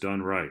deal is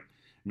done right.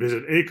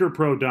 Visit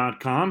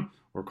acrepro.com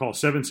or call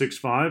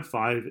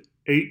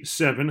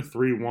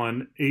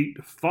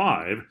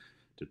 765-587-3185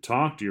 to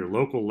talk to your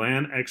local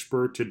land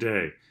expert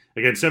today.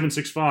 Again,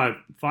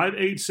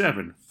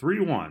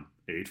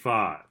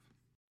 765-587-3185.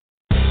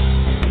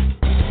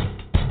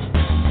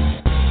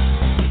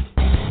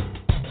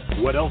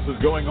 What else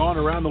is going on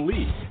around the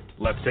league?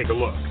 Let's take a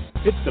look.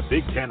 It's the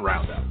Big Ten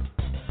Roundup.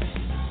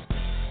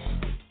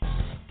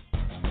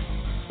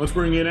 Let's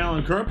bring in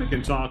Alan Karpik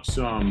and talk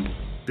some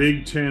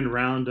Big Ten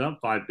Roundup,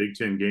 5 Big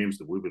Ten games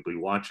that we will be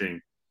watching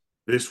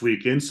this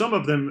weekend. Some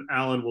of them,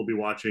 Alan, will be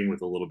watching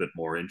with a little bit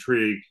more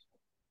intrigue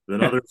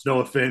than others. No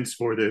offense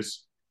for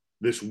this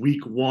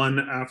week 1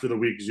 after the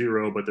week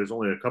 0, but there's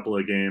only a couple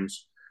of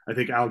games, I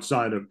think,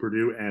 outside of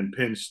Purdue and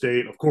Penn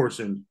State, of course,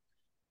 in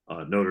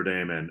Notre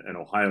Dame and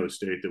Ohio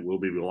State that we'll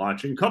be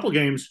watching. A couple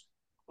games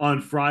on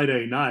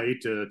Friday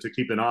night to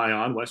keep an eye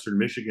on. Western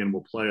Michigan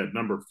will play at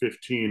number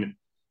 15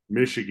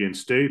 Michigan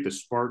State. The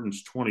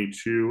Spartans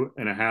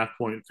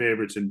 22.5-point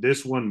favorites in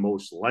this one.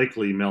 Most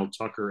likely Mel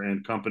Tucker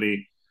and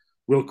company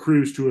will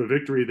cruise to a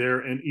victory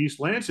there in East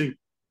Lansing.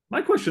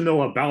 My question,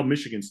 though, about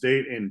Michigan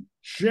State in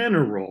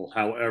general,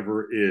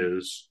 however,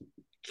 is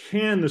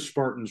can the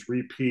Spartans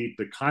repeat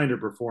the kind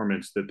of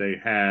performance that they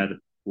had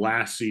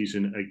last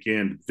season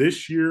again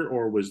this year,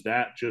 or was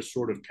that just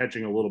sort of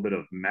catching a little bit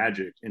of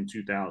magic in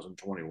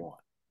 2021?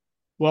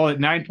 Well, at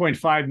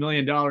 $9.5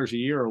 million a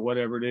year or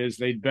whatever it is,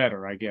 they'd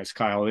better, I guess,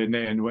 Kyle. And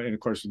of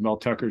course, Mel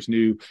Tucker's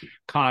new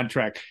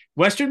contract.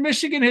 Western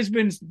Michigan has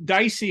been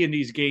dicey in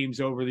these games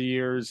over the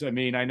years. I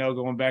mean, I know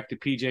going back to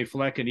P.J.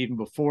 Fleck and even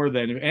before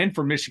then, and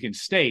for Michigan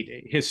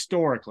State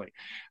historically.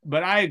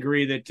 But I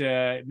agree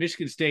that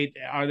Michigan State,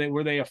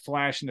 were they a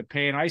flash in the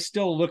pan? I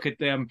still look at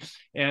them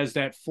as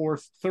that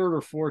third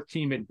or fourth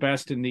team at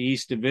best in the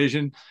East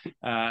Division.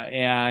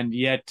 And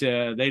yet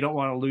they don't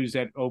want to lose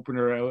that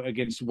opener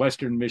against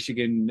Western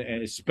Michigan,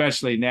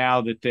 especially now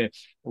that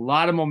a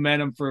lot of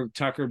momentum for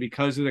Tucker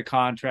because of the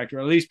contract, or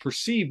at least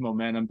perceived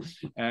momentum,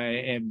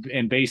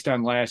 and based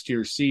on last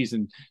year's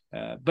season.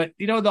 But,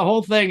 the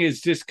whole thing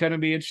is just going to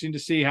be interesting to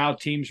see how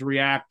teams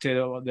react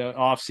to the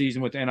offseason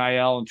with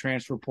NIL and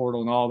transfer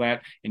portal and all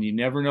that. And you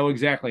never know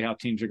exactly how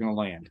teams are going to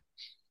land.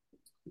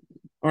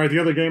 All right, the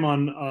other game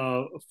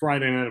on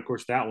Friday night, of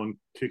course, that one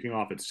kicking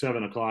off at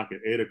 7 o'clock.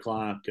 At 8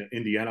 o'clock,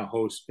 Indiana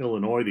hosts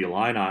Illinois. The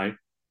Illini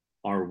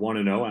are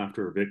 1-0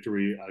 after a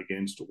victory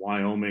against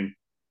Wyoming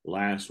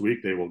last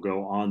week. They will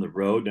go on the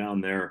road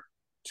down there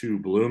to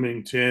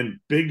Bloomington.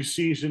 Big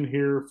season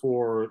here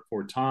for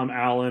Tom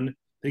Allen. I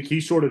think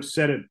he sort of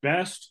said it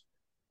best.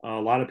 A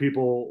lot of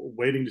people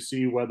waiting to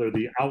see whether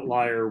the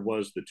outlier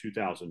was the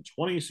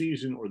 2020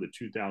 season or the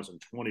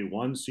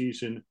 2021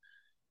 season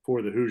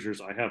for the Hoosiers.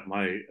 I have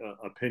my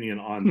opinion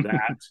on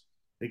that.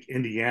 I think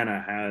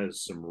Indiana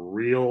has some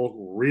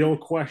real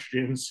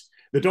questions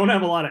that don't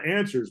have a lot of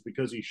answers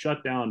because he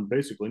shut down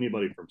basically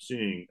anybody from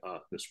seeing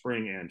the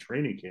spring and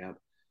training camp.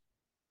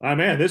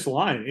 Man, this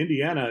line,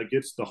 Indiana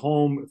gets the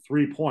home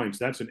 3 points.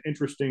 That's an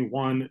interesting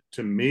one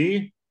to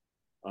me.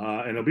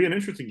 And it'll be an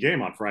interesting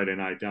game on Friday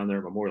night down there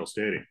at Memorial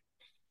Stadium.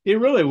 It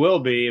really will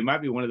be. It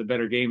might be one of the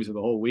better games of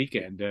the whole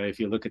weekend if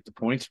you look at the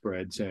point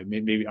spreads.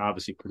 Maybe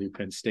obviously Purdue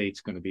Penn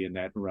State's going to be in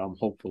that realm,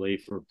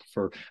 hopefully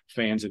for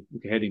fans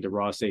heading to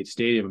Ross-Ade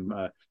Stadium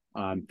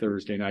on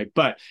Thursday night.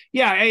 But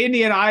yeah,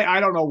 Indiana, I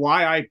don't know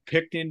why I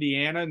picked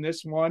Indiana in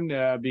this one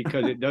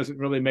because it doesn't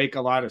really make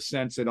a lot of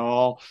sense at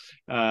all.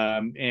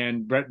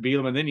 And Brett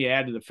Bielema, then you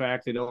add to the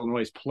fact that Illinois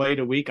has played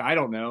a week. I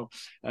don't know.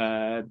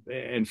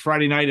 And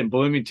Friday night in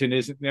Bloomington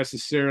isn't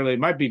necessarily, it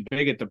might be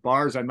big at the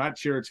bars. I'm not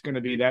sure it's going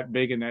to be that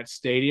big in that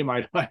stadium.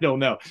 I don't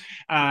know.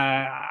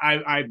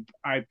 I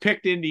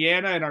picked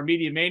Indiana in our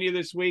Media Mania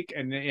this week,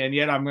 and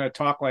yet I'm going to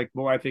talk like,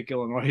 boy, I think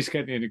Illinois is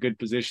getting in a good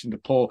position to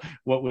pull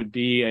what would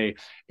be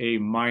a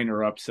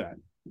minor upset.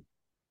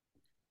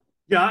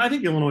 Yeah, I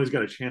think Illinois has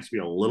got a chance to be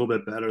a little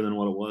bit better than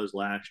what it was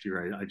last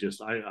year.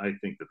 I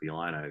think that the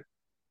Illini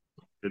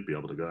should be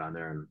able to go down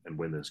there and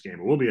win this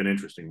game. It will be an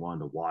interesting one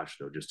to watch,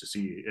 though, just to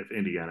see if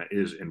Indiana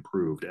is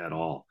improved at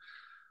all.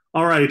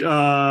 All right,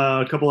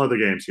 a couple other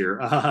games here.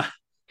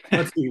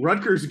 Let's see.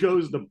 Rutgers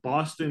goes to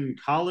Boston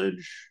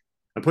College.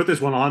 I put this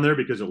one on there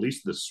because at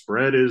least the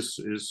spread is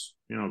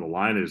the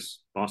line is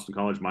Boston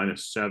College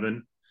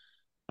 -7.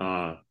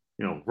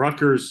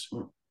 Rutgers.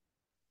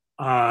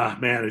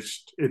 Man,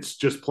 it's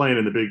just playing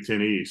in the Big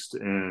Ten East,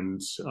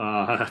 and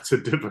that's a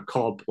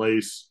difficult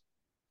place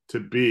to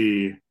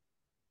be.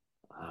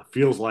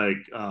 Feels like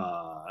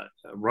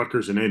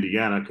Rutgers and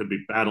Indiana could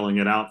be battling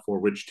it out for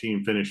which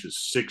team finishes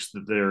 6th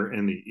there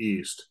in the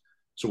East.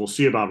 So we'll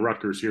see about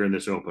Rutgers here in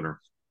this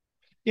opener.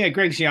 Yeah,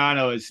 Greg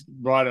Schiano has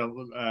brought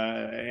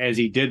as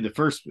he did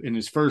in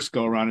his first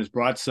go around, has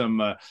brought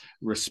some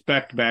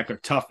respect back or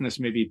toughness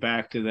maybe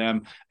back to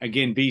them.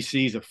 Again,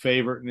 BC's a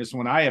favorite in this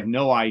one. I have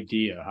no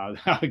idea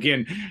how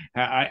again,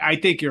 I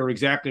think you're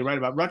exactly right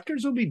about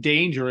Rutgers will be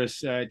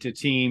dangerous to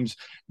teams,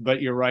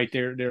 but you're right.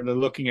 They're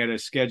looking at a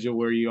schedule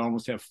where you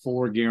almost have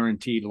 4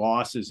 guaranteed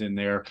losses in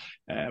there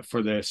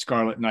for the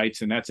Scarlet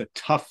Knights, and that's a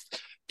tough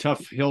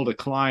hill to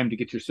climb to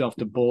get yourself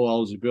to bowl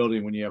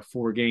eligibility when you have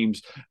 4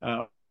 games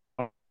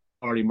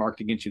already marked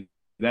against you.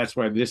 That's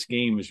why this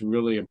game is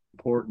really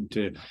important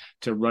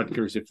to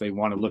Rutgers if they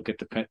want to look at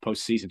the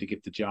postseason to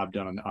get the job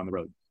done on the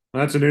road.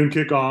 That's a noon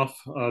kickoff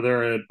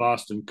there at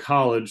Boston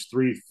College,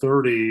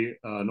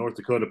 3:30. North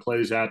Dakota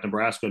plays at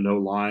Nebraska. No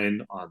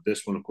line on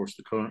this one. Of course,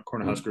 the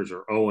Cornhuskers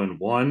are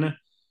 0-1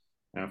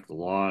 after the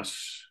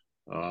loss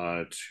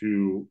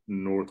to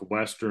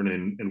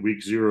Northwestern in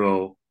week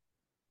 0.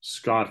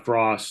 Scott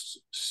Frost's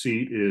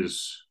seat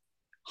is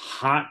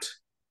hot,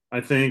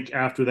 I think,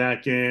 after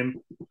that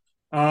game.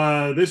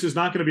 This is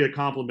not going to be a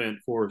compliment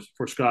for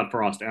Scott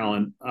Frost,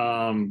 Alan.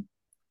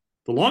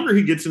 The longer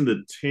he gets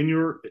into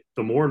tenure,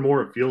 the more and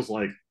more it feels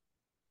like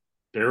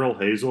Daryl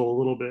Hazel a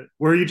little bit,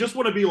 where you just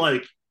want to be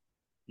like,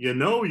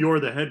 you're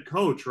the head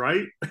coach,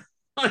 right?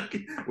 Like,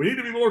 we need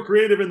to be more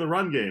creative in the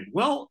run game.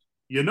 Well,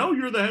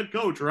 you're the head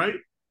coach, right?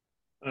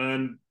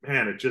 And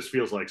man, it just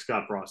feels like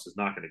Scott Frost is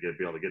not going to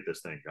be able to get this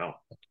thing going.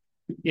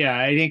 Yeah,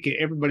 I think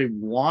everybody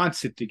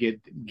wants it to get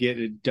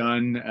it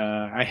done.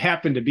 I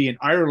happened to be in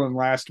Ireland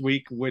last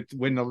week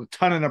when a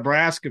ton of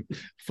Nebraska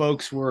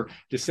folks were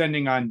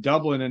descending on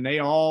Dublin, and they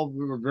all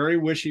were very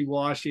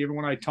wishy-washy.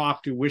 Everyone I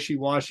talked to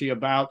wishy-washy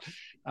about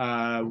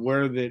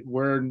where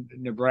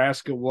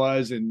Nebraska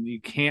was, and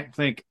you can't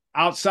think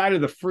outside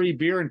of the free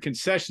beer and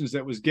concessions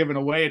that was given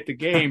away at the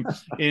game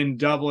in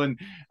Dublin.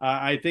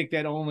 I think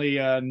that only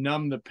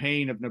numbed the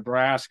pain of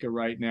Nebraska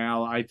right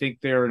now. I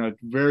think they're in a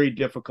very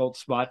difficult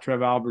spot.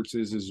 Trev Alberts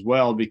is as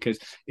well, because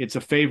it's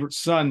a favorite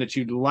son that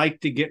you'd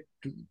like to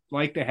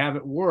have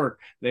it work.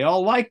 They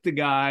all like the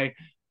guy,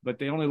 but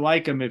they only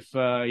like him if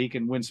he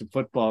can win some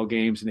football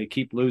games, and they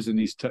keep losing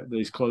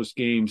these close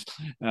games.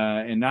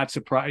 And not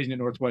surprising that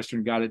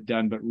Northwestern got it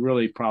done, but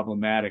really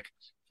problematic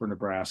for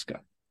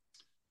Nebraska.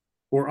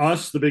 For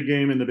us, the big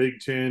game in the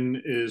Big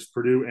Ten is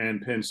Purdue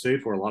and Penn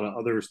State. For a lot of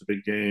others, the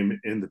big game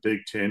in the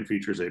Big Ten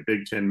features a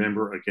Big Ten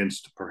member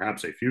against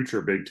perhaps a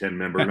future Big Ten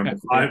member. Number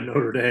 5,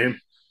 Notre Dame,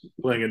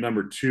 playing at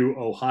number 2,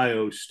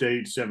 Ohio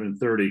State,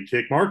 7:30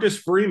 kick. Marcus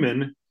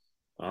Freeman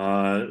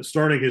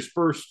starting his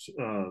first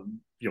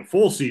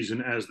full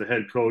season as the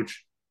head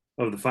coach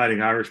of the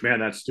Fighting Irish.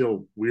 Man, that's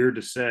still weird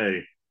to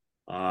say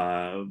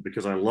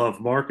because I love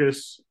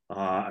Marcus.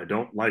 I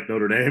don't like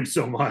Notre Dame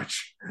so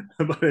much,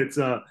 but it's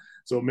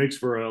so it makes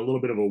for a little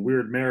bit of a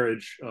weird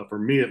marriage for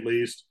me, at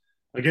least.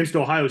 Against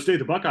Ohio State,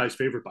 the Buckeyes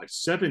favored by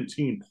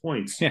 17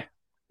 points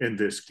in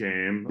this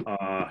game.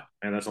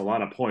 And that's a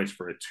lot of points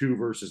for a 2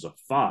 versus a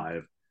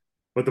 5.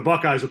 But the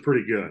Buckeyes are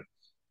pretty good.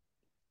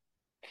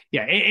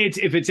 Yeah,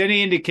 if it's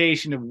any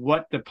indication of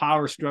what the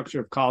power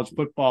structure of college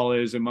football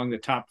is among the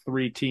top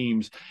three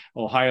teams,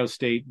 Ohio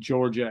State,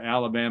 Georgia,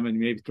 Alabama, and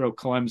maybe throw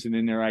Clemson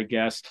in there, I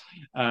guess.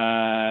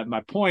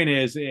 My point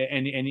is,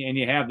 and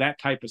you have that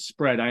type of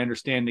spread. I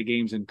understand the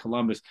games in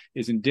Columbus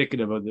is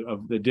indicative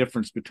of the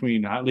difference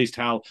between at least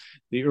how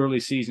the early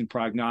season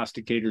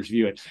prognosticators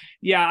view it.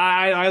 Yeah,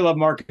 I love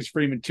Marcus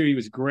Freeman too. He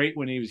was great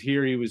when he was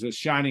here. He was a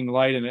shining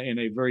light in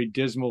a very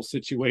dismal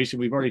situation.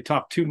 We've already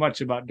talked too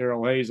much about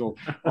Darrell Hazel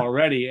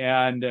already.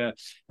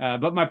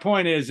 But my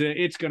point is,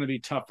 it's going to be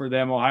tough for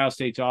them. Ohio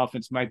State's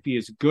offense might be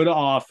as good an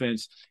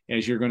offense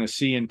as you're going to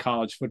see in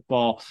college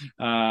football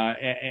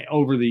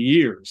over the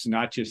years,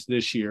 not just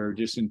this year,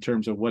 just in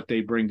terms of what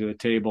they bring to the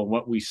table,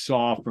 what we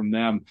saw from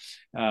them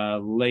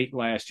late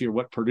last year,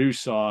 what Purdue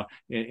saw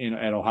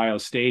at Ohio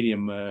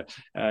Stadium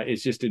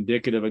is just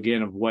indicative,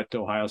 again, of what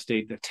Ohio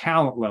State, the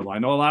talent level. I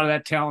know a lot of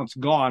that talent's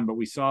gone, but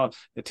we saw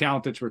the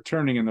talent that's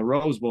returning in the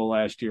Rose Bowl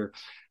last year.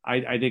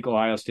 I think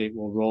Ohio State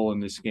will roll in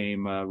this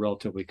game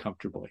relatively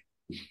comfortably.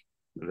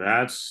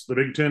 That's the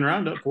Big Ten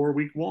Roundup for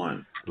Week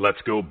 1.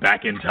 Let's go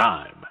back in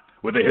time.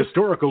 With a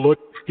historical look,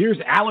 here's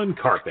Alan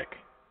Karthik.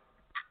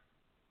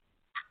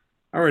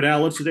 All right,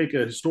 Al, let's take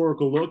a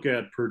historical look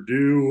at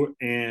Purdue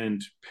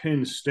and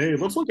Penn State.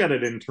 Let's look at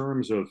it in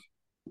terms of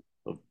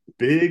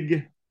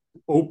big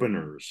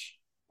openers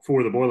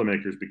for the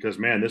Boilermakers because,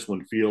 man, this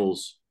one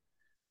feels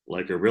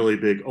like a really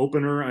big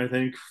opener, I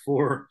think,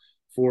 for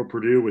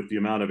Purdue with the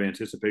amount of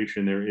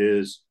anticipation there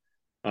is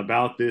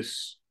about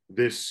this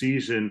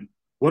season.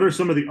 What are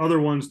some of the other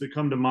ones that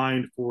come to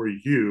mind for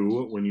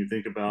you when you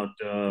think about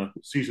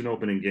season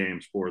opening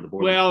games for the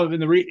Boilermakers? Well,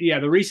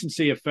 the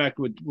recency effect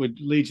would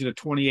lead you to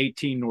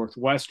 2018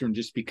 Northwestern,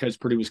 just because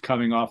Purdue was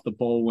coming off the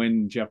bowl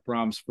win, Jeff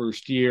Brom's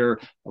first year,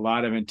 a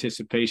lot of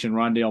anticipation.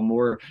 Rondale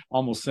Moore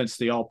almost sets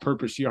the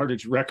all-purpose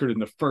yardage record in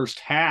the first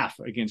half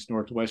against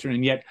Northwestern,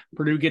 and yet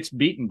Purdue gets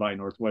beaten by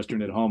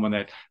Northwestern at home on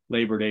that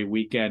Labor Day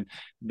weekend.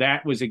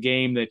 That was a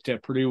game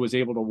that Purdue was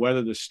able to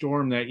weather the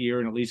storm that year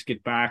and at least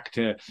get back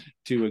to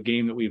a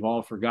game that we've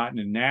all forgotten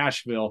in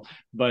Nashville,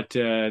 but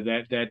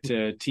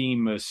that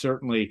team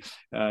certainly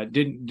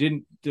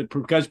didn't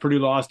because Purdue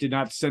lost, did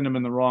not send them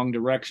in the wrong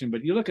direction.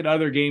 But you look at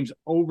other games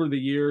over the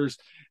years,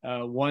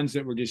 ones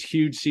that were just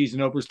huge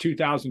season openers.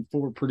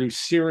 2004 Purdue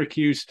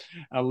Syracuse,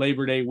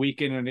 Labor Day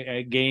weekend, and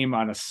a game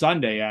on a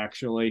Sunday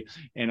actually,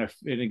 and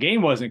the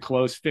game wasn't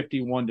close,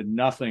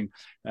 51-0.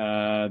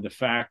 The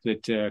fact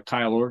that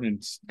Kyle Orton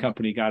and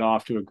company got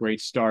off to a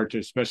great start,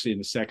 especially in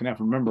the second half.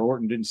 Remember,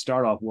 Orton didn't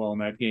start off well in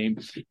that game,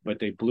 but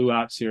they blew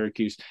out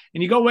Syracuse.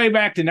 And you go way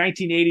back to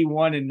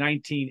 1981 and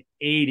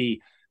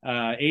 1980.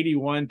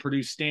 81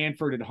 Purdue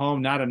Stanford at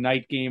home, not a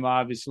night game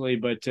obviously,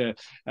 but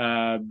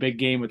big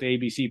game with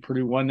ABC.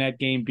 Purdue won that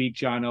game, beat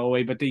John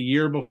Oway. But the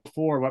year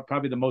before,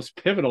 probably the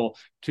most pivotal,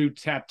 two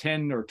top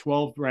 10 or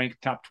 12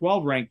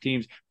 ranked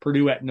teams,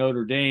 Purdue at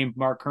Notre Dame.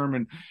 Mark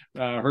Herman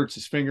hurts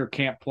his finger,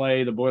 can't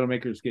play. The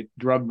Boilermakers get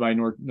drubbed by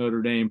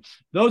Notre Dame.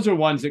 Those are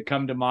ones that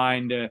come to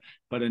mind.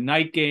 But a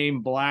night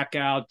game,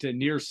 blackout,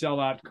 near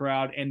sellout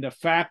crowd, and the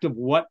fact of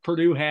what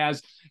Purdue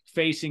has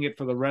facing it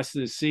for the rest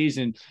of the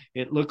season,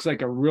 it looks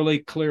like a really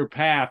clear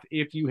path.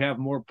 If you have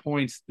more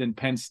points than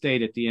Penn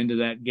State at the end of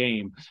that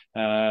game,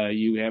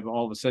 you have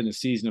all of a sudden a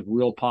season of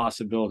real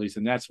possibilities,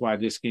 and that's why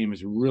this game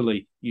is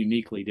really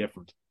uniquely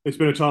different. It's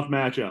been a tough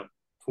matchup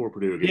for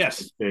Purdue against Yes.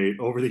 Penn State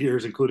over the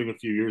years, including a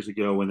few years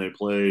ago when they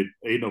played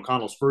Aiden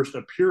O'Connell's first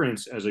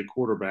appearance as a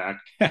quarterback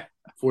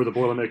for the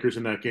Boilermakers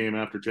in that game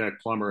after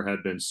Jack Plummer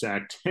had been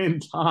sacked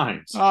 10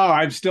 times. Oh,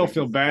 I still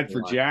feel bad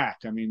for Jack.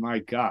 I mean, my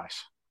gosh,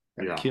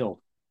 got killed.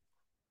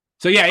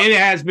 So yeah, it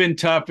has been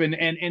tough, and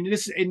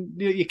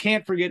you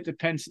can't forget that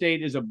Penn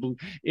State is a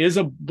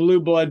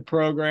blue blood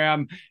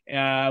program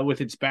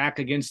with its back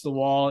against the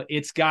wall.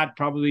 It's got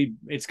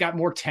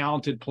more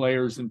talented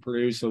players than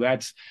Purdue, so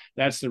that's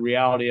the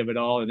reality of it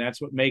all, and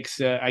that's what makes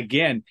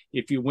again,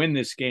 if you win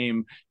this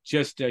game,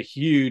 just a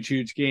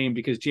huge game,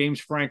 because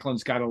James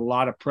Franklin's got a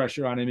lot of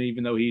pressure on him,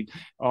 even though he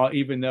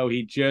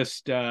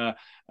just got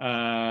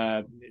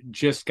a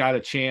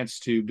chance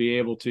to be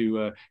able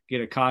to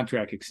get a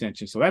contract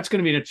extension. So that's going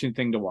to be an interesting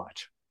thing to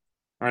watch.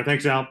 All right.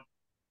 Thanks, Al.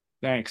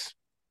 Thanks.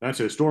 That's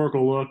a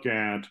historical look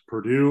at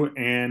Purdue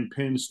and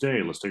Penn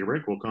State. Let's take a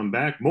break. We'll come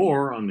back.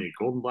 More on the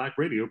Gold and Black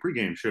Radio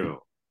pregame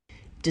show.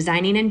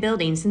 Designing and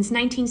building since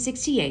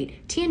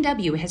 1968,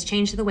 T&W has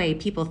changed the way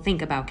people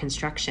think about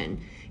construction.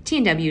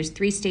 T&W's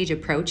three-stage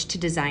approach to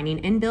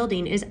designing and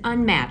building is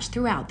unmatched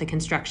throughout the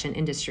construction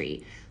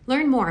industry.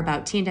 Learn more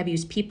about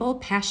T&W's people,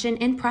 passion,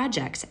 and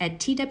projects at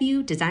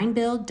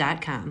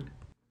twdesignbuild.com.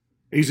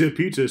 AZIP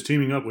Pizza is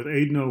teaming up with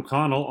Aiden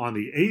O'Connell on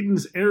the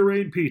Aiden's Air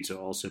Raid Pizza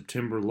all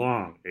September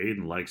long.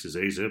 Aiden likes his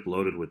AZIP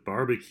loaded with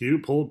barbecue,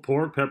 pulled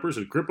pork, peppers,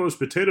 and Crippos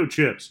potato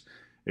chips.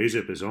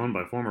 AZIP is owned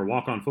by former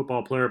walk-on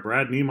football player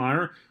Brad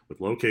Niemeyer,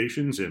 with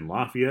locations in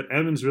Lafayette,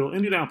 Evansville,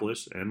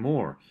 Indianapolis, and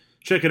more.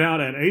 Check it out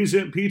at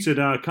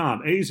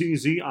azippizza.com,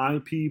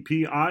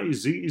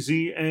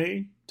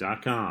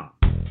 AZZIPPIZZA.com.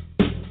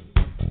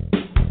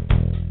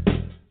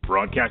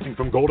 Broadcasting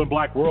from Gold and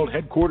Black World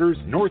headquarters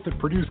north of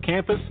Purdue's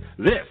campus,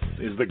 this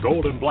is the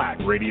Gold and Black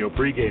Radio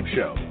Pregame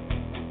Show.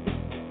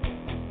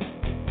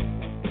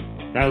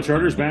 Kyle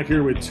Charters back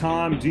here with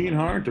Tom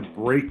Dienhart to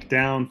break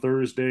down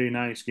Thursday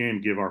night's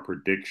game, give our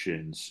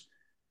predictions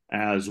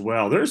as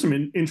well. There's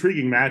some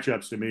intriguing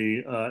matchups to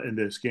me in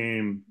this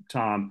game,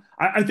 Tom.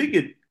 I think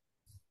it,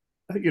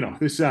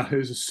 this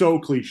is so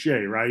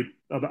cliche, right,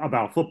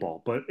 about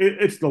football, but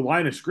it's the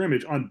line of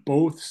scrimmage on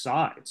both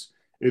sides.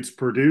 It's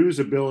Purdue's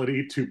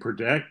ability to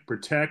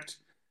protect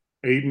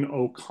Aiden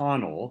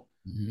O'Connell,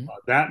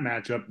 that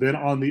matchup. Then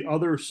on the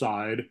other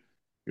side,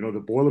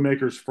 the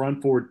Boilermakers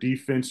front four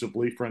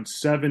defensively, front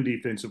seven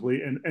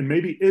defensively, and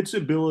maybe its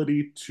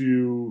ability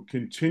to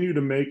continue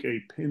to make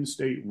a Penn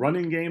State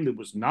running game that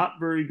was not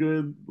very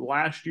good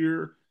last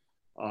year,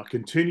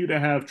 continue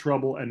to have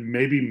trouble, and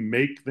maybe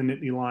make the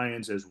Nittany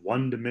Lions as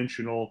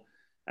one-dimensional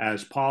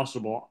as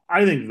possible.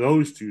 I think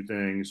those two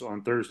things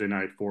on Thursday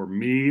night for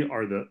me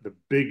are the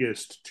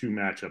biggest two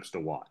matchups to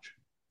watch.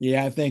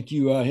 Yeah, I think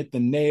you hit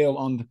the nail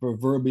on the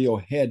proverbial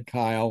head,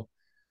 Kyle.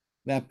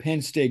 That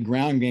Penn State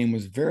ground game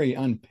was very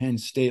un-Penn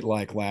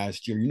State-like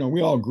last year.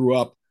 We all grew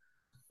up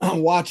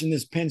watching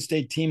this Penn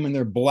State team in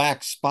their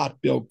black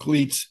spot-built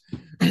cleats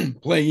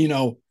play,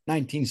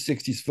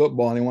 1960s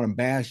football, and they want to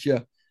bash you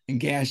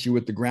and gas you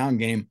with the ground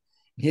game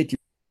and hit you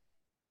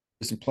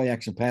with some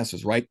play-action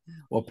passes, right?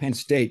 Well, Penn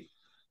State,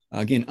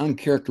 again,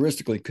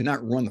 uncharacteristically, could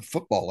not run the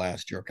football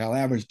last year. Kyle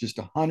averaged just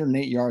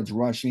 108 yards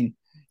rushing,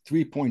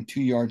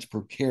 3.2 yards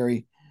per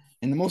carry.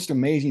 And the most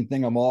amazing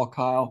thing of all,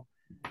 Kyle,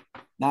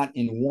 not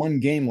in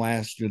one game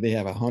last year, they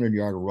have a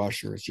 100-yard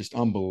rusher. It's just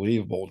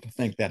unbelievable to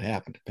think that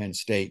happened to Penn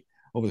State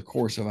over the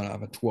course of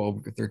a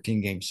 12 or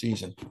 13-game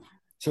season.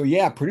 So,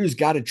 yeah, Purdue's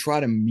got to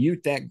try to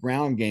mute that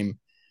ground game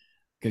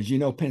because,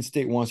 Penn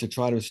State wants to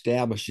try to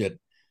establish it.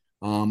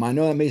 I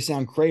know that may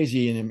sound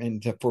crazy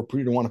and for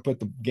Purdue to want to put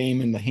the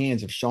game in the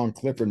hands of Sean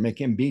Clifford and make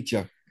him beat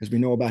you because we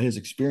know about his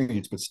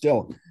experience. But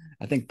still,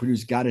 I think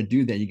Purdue's got to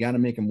do that. You got to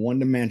make him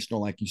one-dimensional,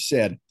 like you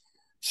said.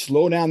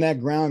 Slow down that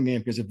ground game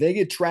because if they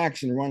get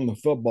traction running the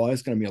football,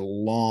 it's going to be a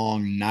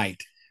long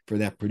night for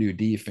that Purdue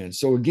defense.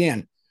 So,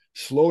 again,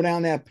 slow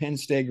down that Penn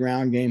State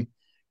ground game,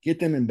 get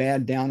them in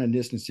bad down and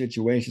distance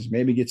situations,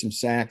 maybe get some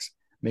sacks,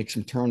 make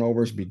some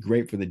turnovers, be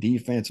great for the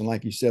defense. And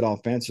like you said,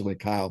 offensively,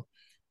 Kyle,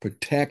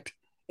 protect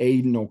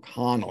Aiden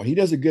O'Connell. He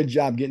does a good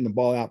job getting the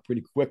ball out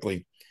pretty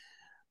quickly.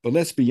 But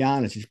let's be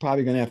honest, he's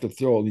probably going to have to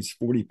throw at least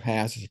 40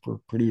 passes for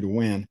Purdue to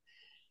win.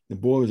 The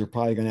Boilers are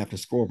probably going to have to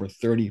score over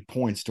 30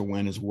 points to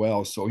win as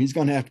well. So he's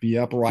going to have to be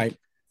upright,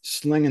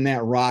 slinging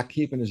that rock,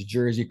 keeping his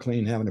jersey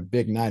clean, having a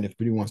big night if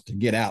Purdue wants to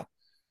get out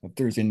of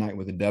Thursday night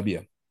with a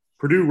W.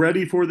 Purdue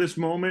ready for this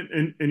moment,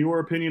 in your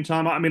opinion,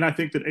 Tom? I mean, I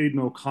think that Aiden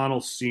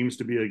O'Connell seems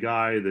to be a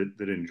guy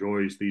that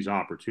enjoys these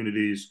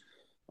opportunities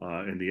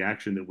and the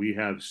action that we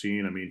have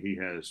seen. I mean, he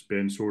has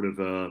been sort of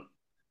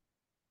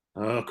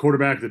a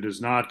quarterback that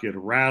does not get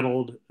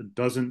rattled,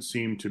 doesn't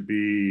seem to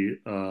be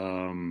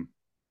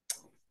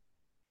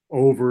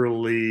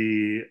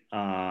overly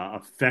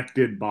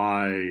affected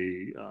by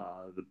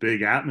the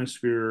big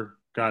atmosphere.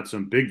 Got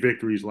some big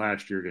victories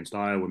last year against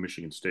Iowa,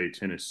 Michigan State,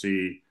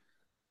 Tennessee.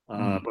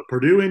 But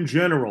Purdue in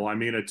general, I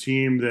mean, a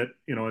team that,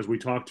 as we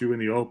talked to in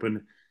the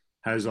open,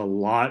 has a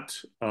lot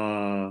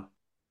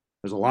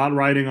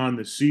riding on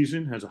the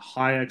season, has a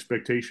high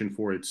expectation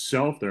for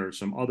itself. There are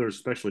some others,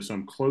 especially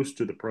some close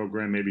to the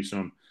program, maybe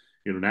some,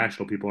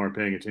 national people aren't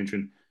paying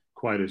attention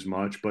quite as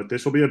much, but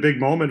this will be a big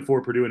moment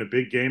for Purdue in a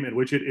big game in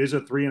which it is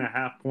a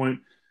 3.5-point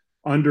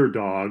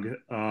underdog.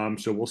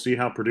 So we'll see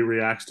how Purdue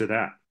reacts to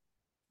that.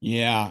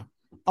 Yeah.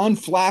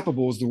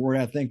 Unflappable is the word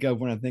I think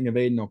of when I think of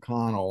Aiden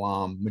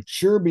O'Connell.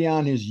 Mature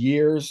beyond his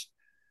years.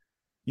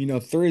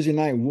 Thursday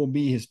night will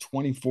be his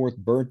 24th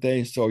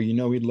birthday. So,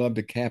 he'd love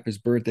to cap his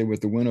birthday with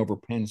the win over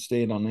Penn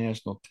State on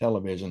national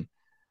television.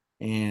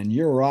 And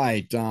you're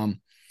right.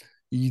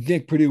 You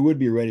think Purdue would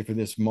be ready for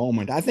this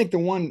moment. I think the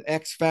one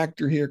X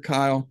factor here,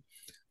 Kyle,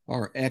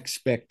 are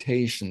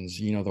expectations,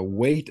 the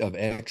weight of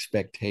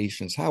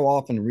expectations. How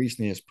often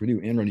recently has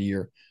Purdue entered a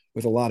year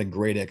with a lot of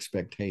great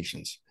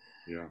expectations?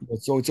 Yeah.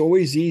 So it's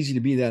always easy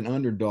to be that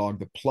underdog,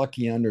 the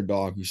plucky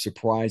underdog who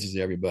surprises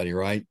everybody,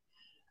 right?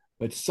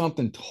 But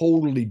something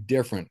totally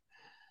different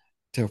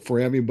for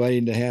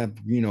everybody to have,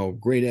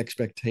 great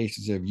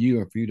expectations of you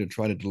and for you to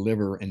try to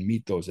deliver and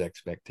meet those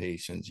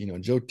expectations.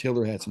 Joe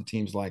Tiller had some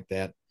teams like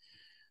that.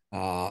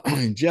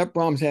 Jeff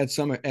Brom's had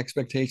some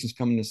expectations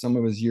coming to some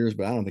of his years,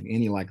 but I don't think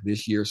any like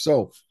this year.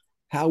 So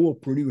how will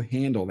Purdue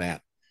handle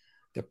that?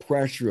 The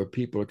pressure of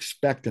people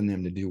expecting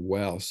them to do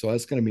well. So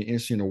that's going to be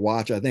interesting to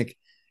watch. I think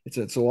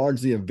it's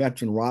largely a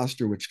veteran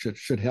roster, which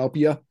should help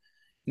you.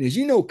 And as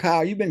you know,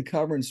 Kyle, you've been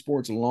covering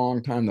sports a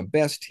long time. The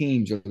best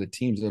teams are the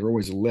teams that are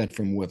always led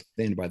from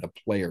within by the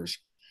players.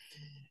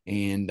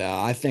 And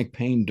I think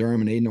Payne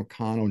Durham and Aiden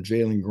O'Connell,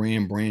 Jalen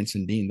Graham,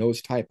 Branson Dean,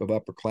 those type of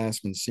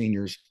upperclassmen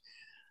seniors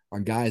are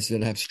guys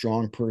that have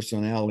strong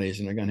personalities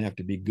and are going to have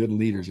to be good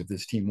leaders if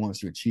this team wants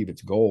to achieve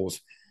its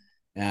goals.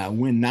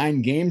 Win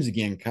 9 games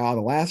again, Kyle.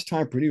 The last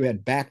time Purdue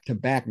had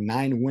back-to-back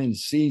 9-win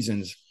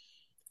seasons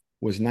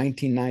was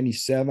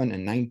 1997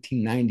 and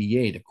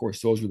 1998. Of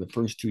course, those were the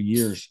first 2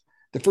 years,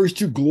 the first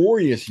 2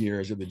 glorious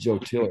years of the Joe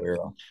Tiller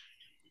era.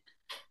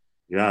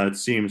 Yeah, it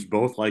seems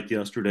both like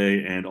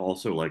yesterday and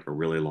also like a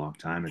really long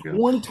time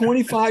ago.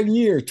 25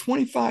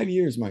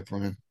 years, my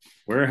friend.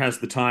 Where has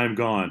the time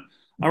gone?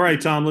 All right,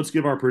 Tom, let's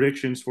give our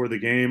predictions for the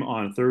game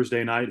on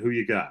Thursday night. Who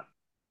you got?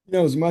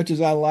 As much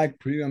as I like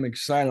Purdue, I'm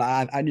excited.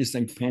 I just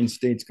think Penn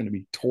State's going to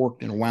be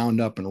torqued and wound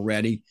up and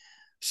ready.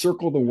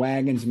 Circle the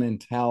wagons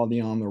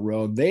mentality on the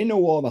road. They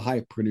know all the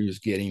hype Purdue's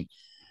getting.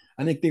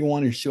 I think they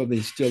want to show they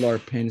still are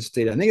Penn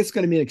State. I think it's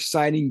going to be an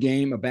exciting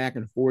game, a back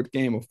and forth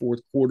game, a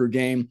fourth quarter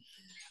game.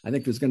 I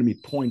think there's going to be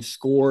points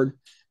scored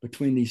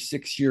between these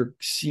 6-year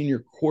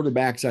senior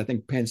quarterbacks. I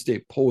think Penn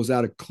State pulls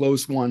out a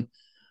close one,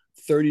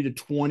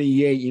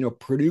 30-28.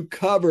 Purdue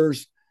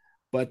covers,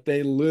 but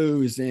they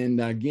lose. And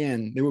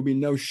again, there will be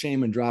no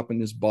shame in dropping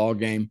this ball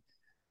game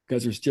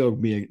because there's still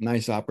be a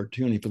nice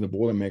opportunity for the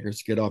Boilermakers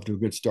to get off to a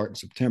good start in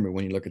September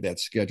when you look at that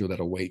schedule that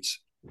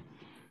awaits.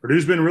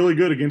 Purdue's been really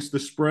good against the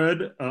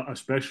spread,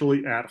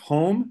 especially at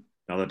home.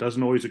 Now, that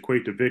doesn't always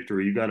equate to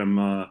victory. You got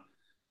them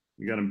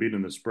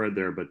beating the spread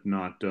there, but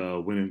not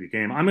winning the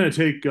game. I'm going to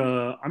take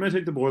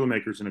the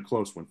Boilermakers in a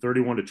close one,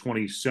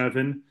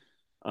 31-27.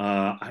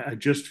 I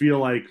just feel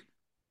like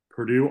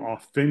Purdue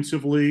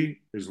offensively,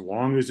 as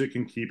long as it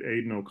can keep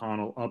Aiden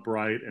O'Connell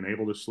upright and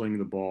able to sling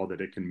the ball,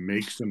 that it can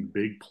make some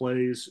big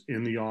plays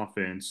in the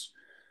offense,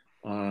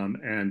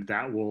 and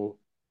that will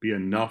be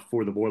enough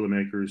for the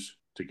Boilermakers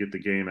to get the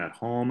game at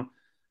home.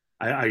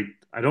 I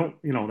don't,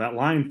 that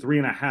line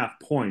 3.5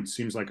 points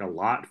seems like a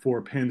lot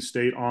for Penn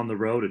State on the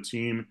road, a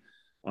team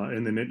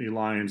in the Nittany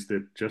Lions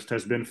that just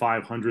has been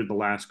 500 the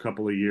last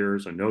couple of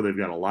years. I know they've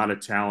got a lot of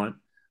talent,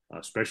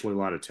 especially a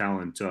lot of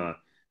talent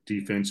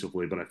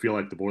defensively, but I feel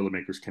like the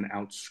Boilermakers can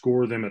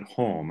outscore them at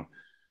home.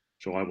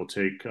 So I will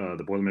take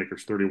the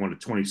Boilermakers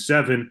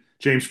 31-27.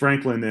 James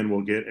Franklin then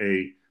will get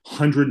a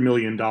 $100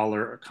 million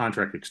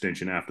contract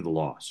extension after the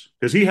loss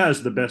because he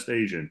has the best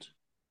agent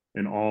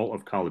in all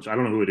of college. I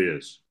don't know who it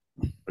is,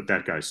 but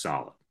that guy's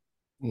solid.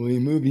 Well,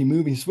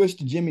 he switched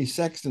to Jimmy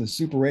Sexton, the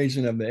super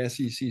agent of the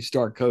SEC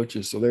star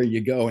coaches. So there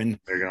you go. And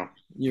there you go.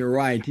 You're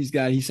right.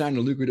 He signed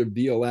a lucrative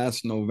deal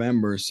last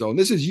November. So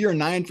this is year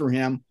 9 for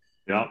him.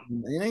 Yeah.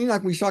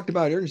 Like we talked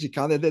about earlier,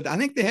 Kyle, I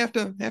think they have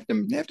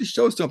to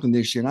show something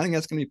this year. And I think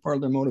that's going to be part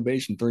of their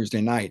motivation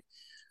Thursday night.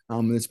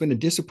 It's been a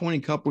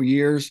disappointing couple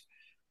years.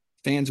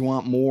 Fans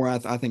want more. I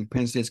think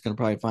Penn State's going to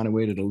probably find a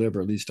way to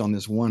deliver, at least on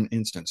this one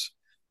instance.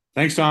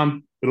 Thanks,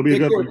 Tom. It'll be a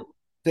good one.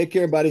 Take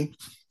care, buddy.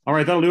 All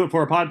right, that'll do it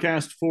for our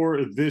podcast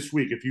for this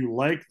week. If you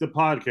like the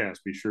podcast,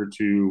 be sure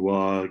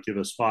to give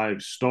us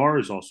 5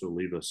 stars. Also,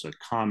 leave us a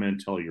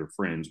comment. Tell your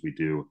friends. We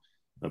do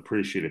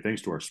appreciate it.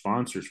 Thanks to our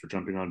sponsors for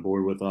jumping on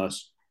board with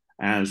us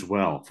as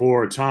well.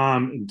 For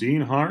Tom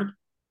Dienhart,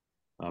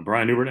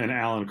 Brian Newbert, and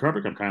Alan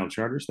Krupik, I'm Kyle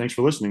Charters. Thanks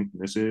for listening.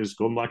 This is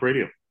Golden Black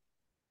Radio.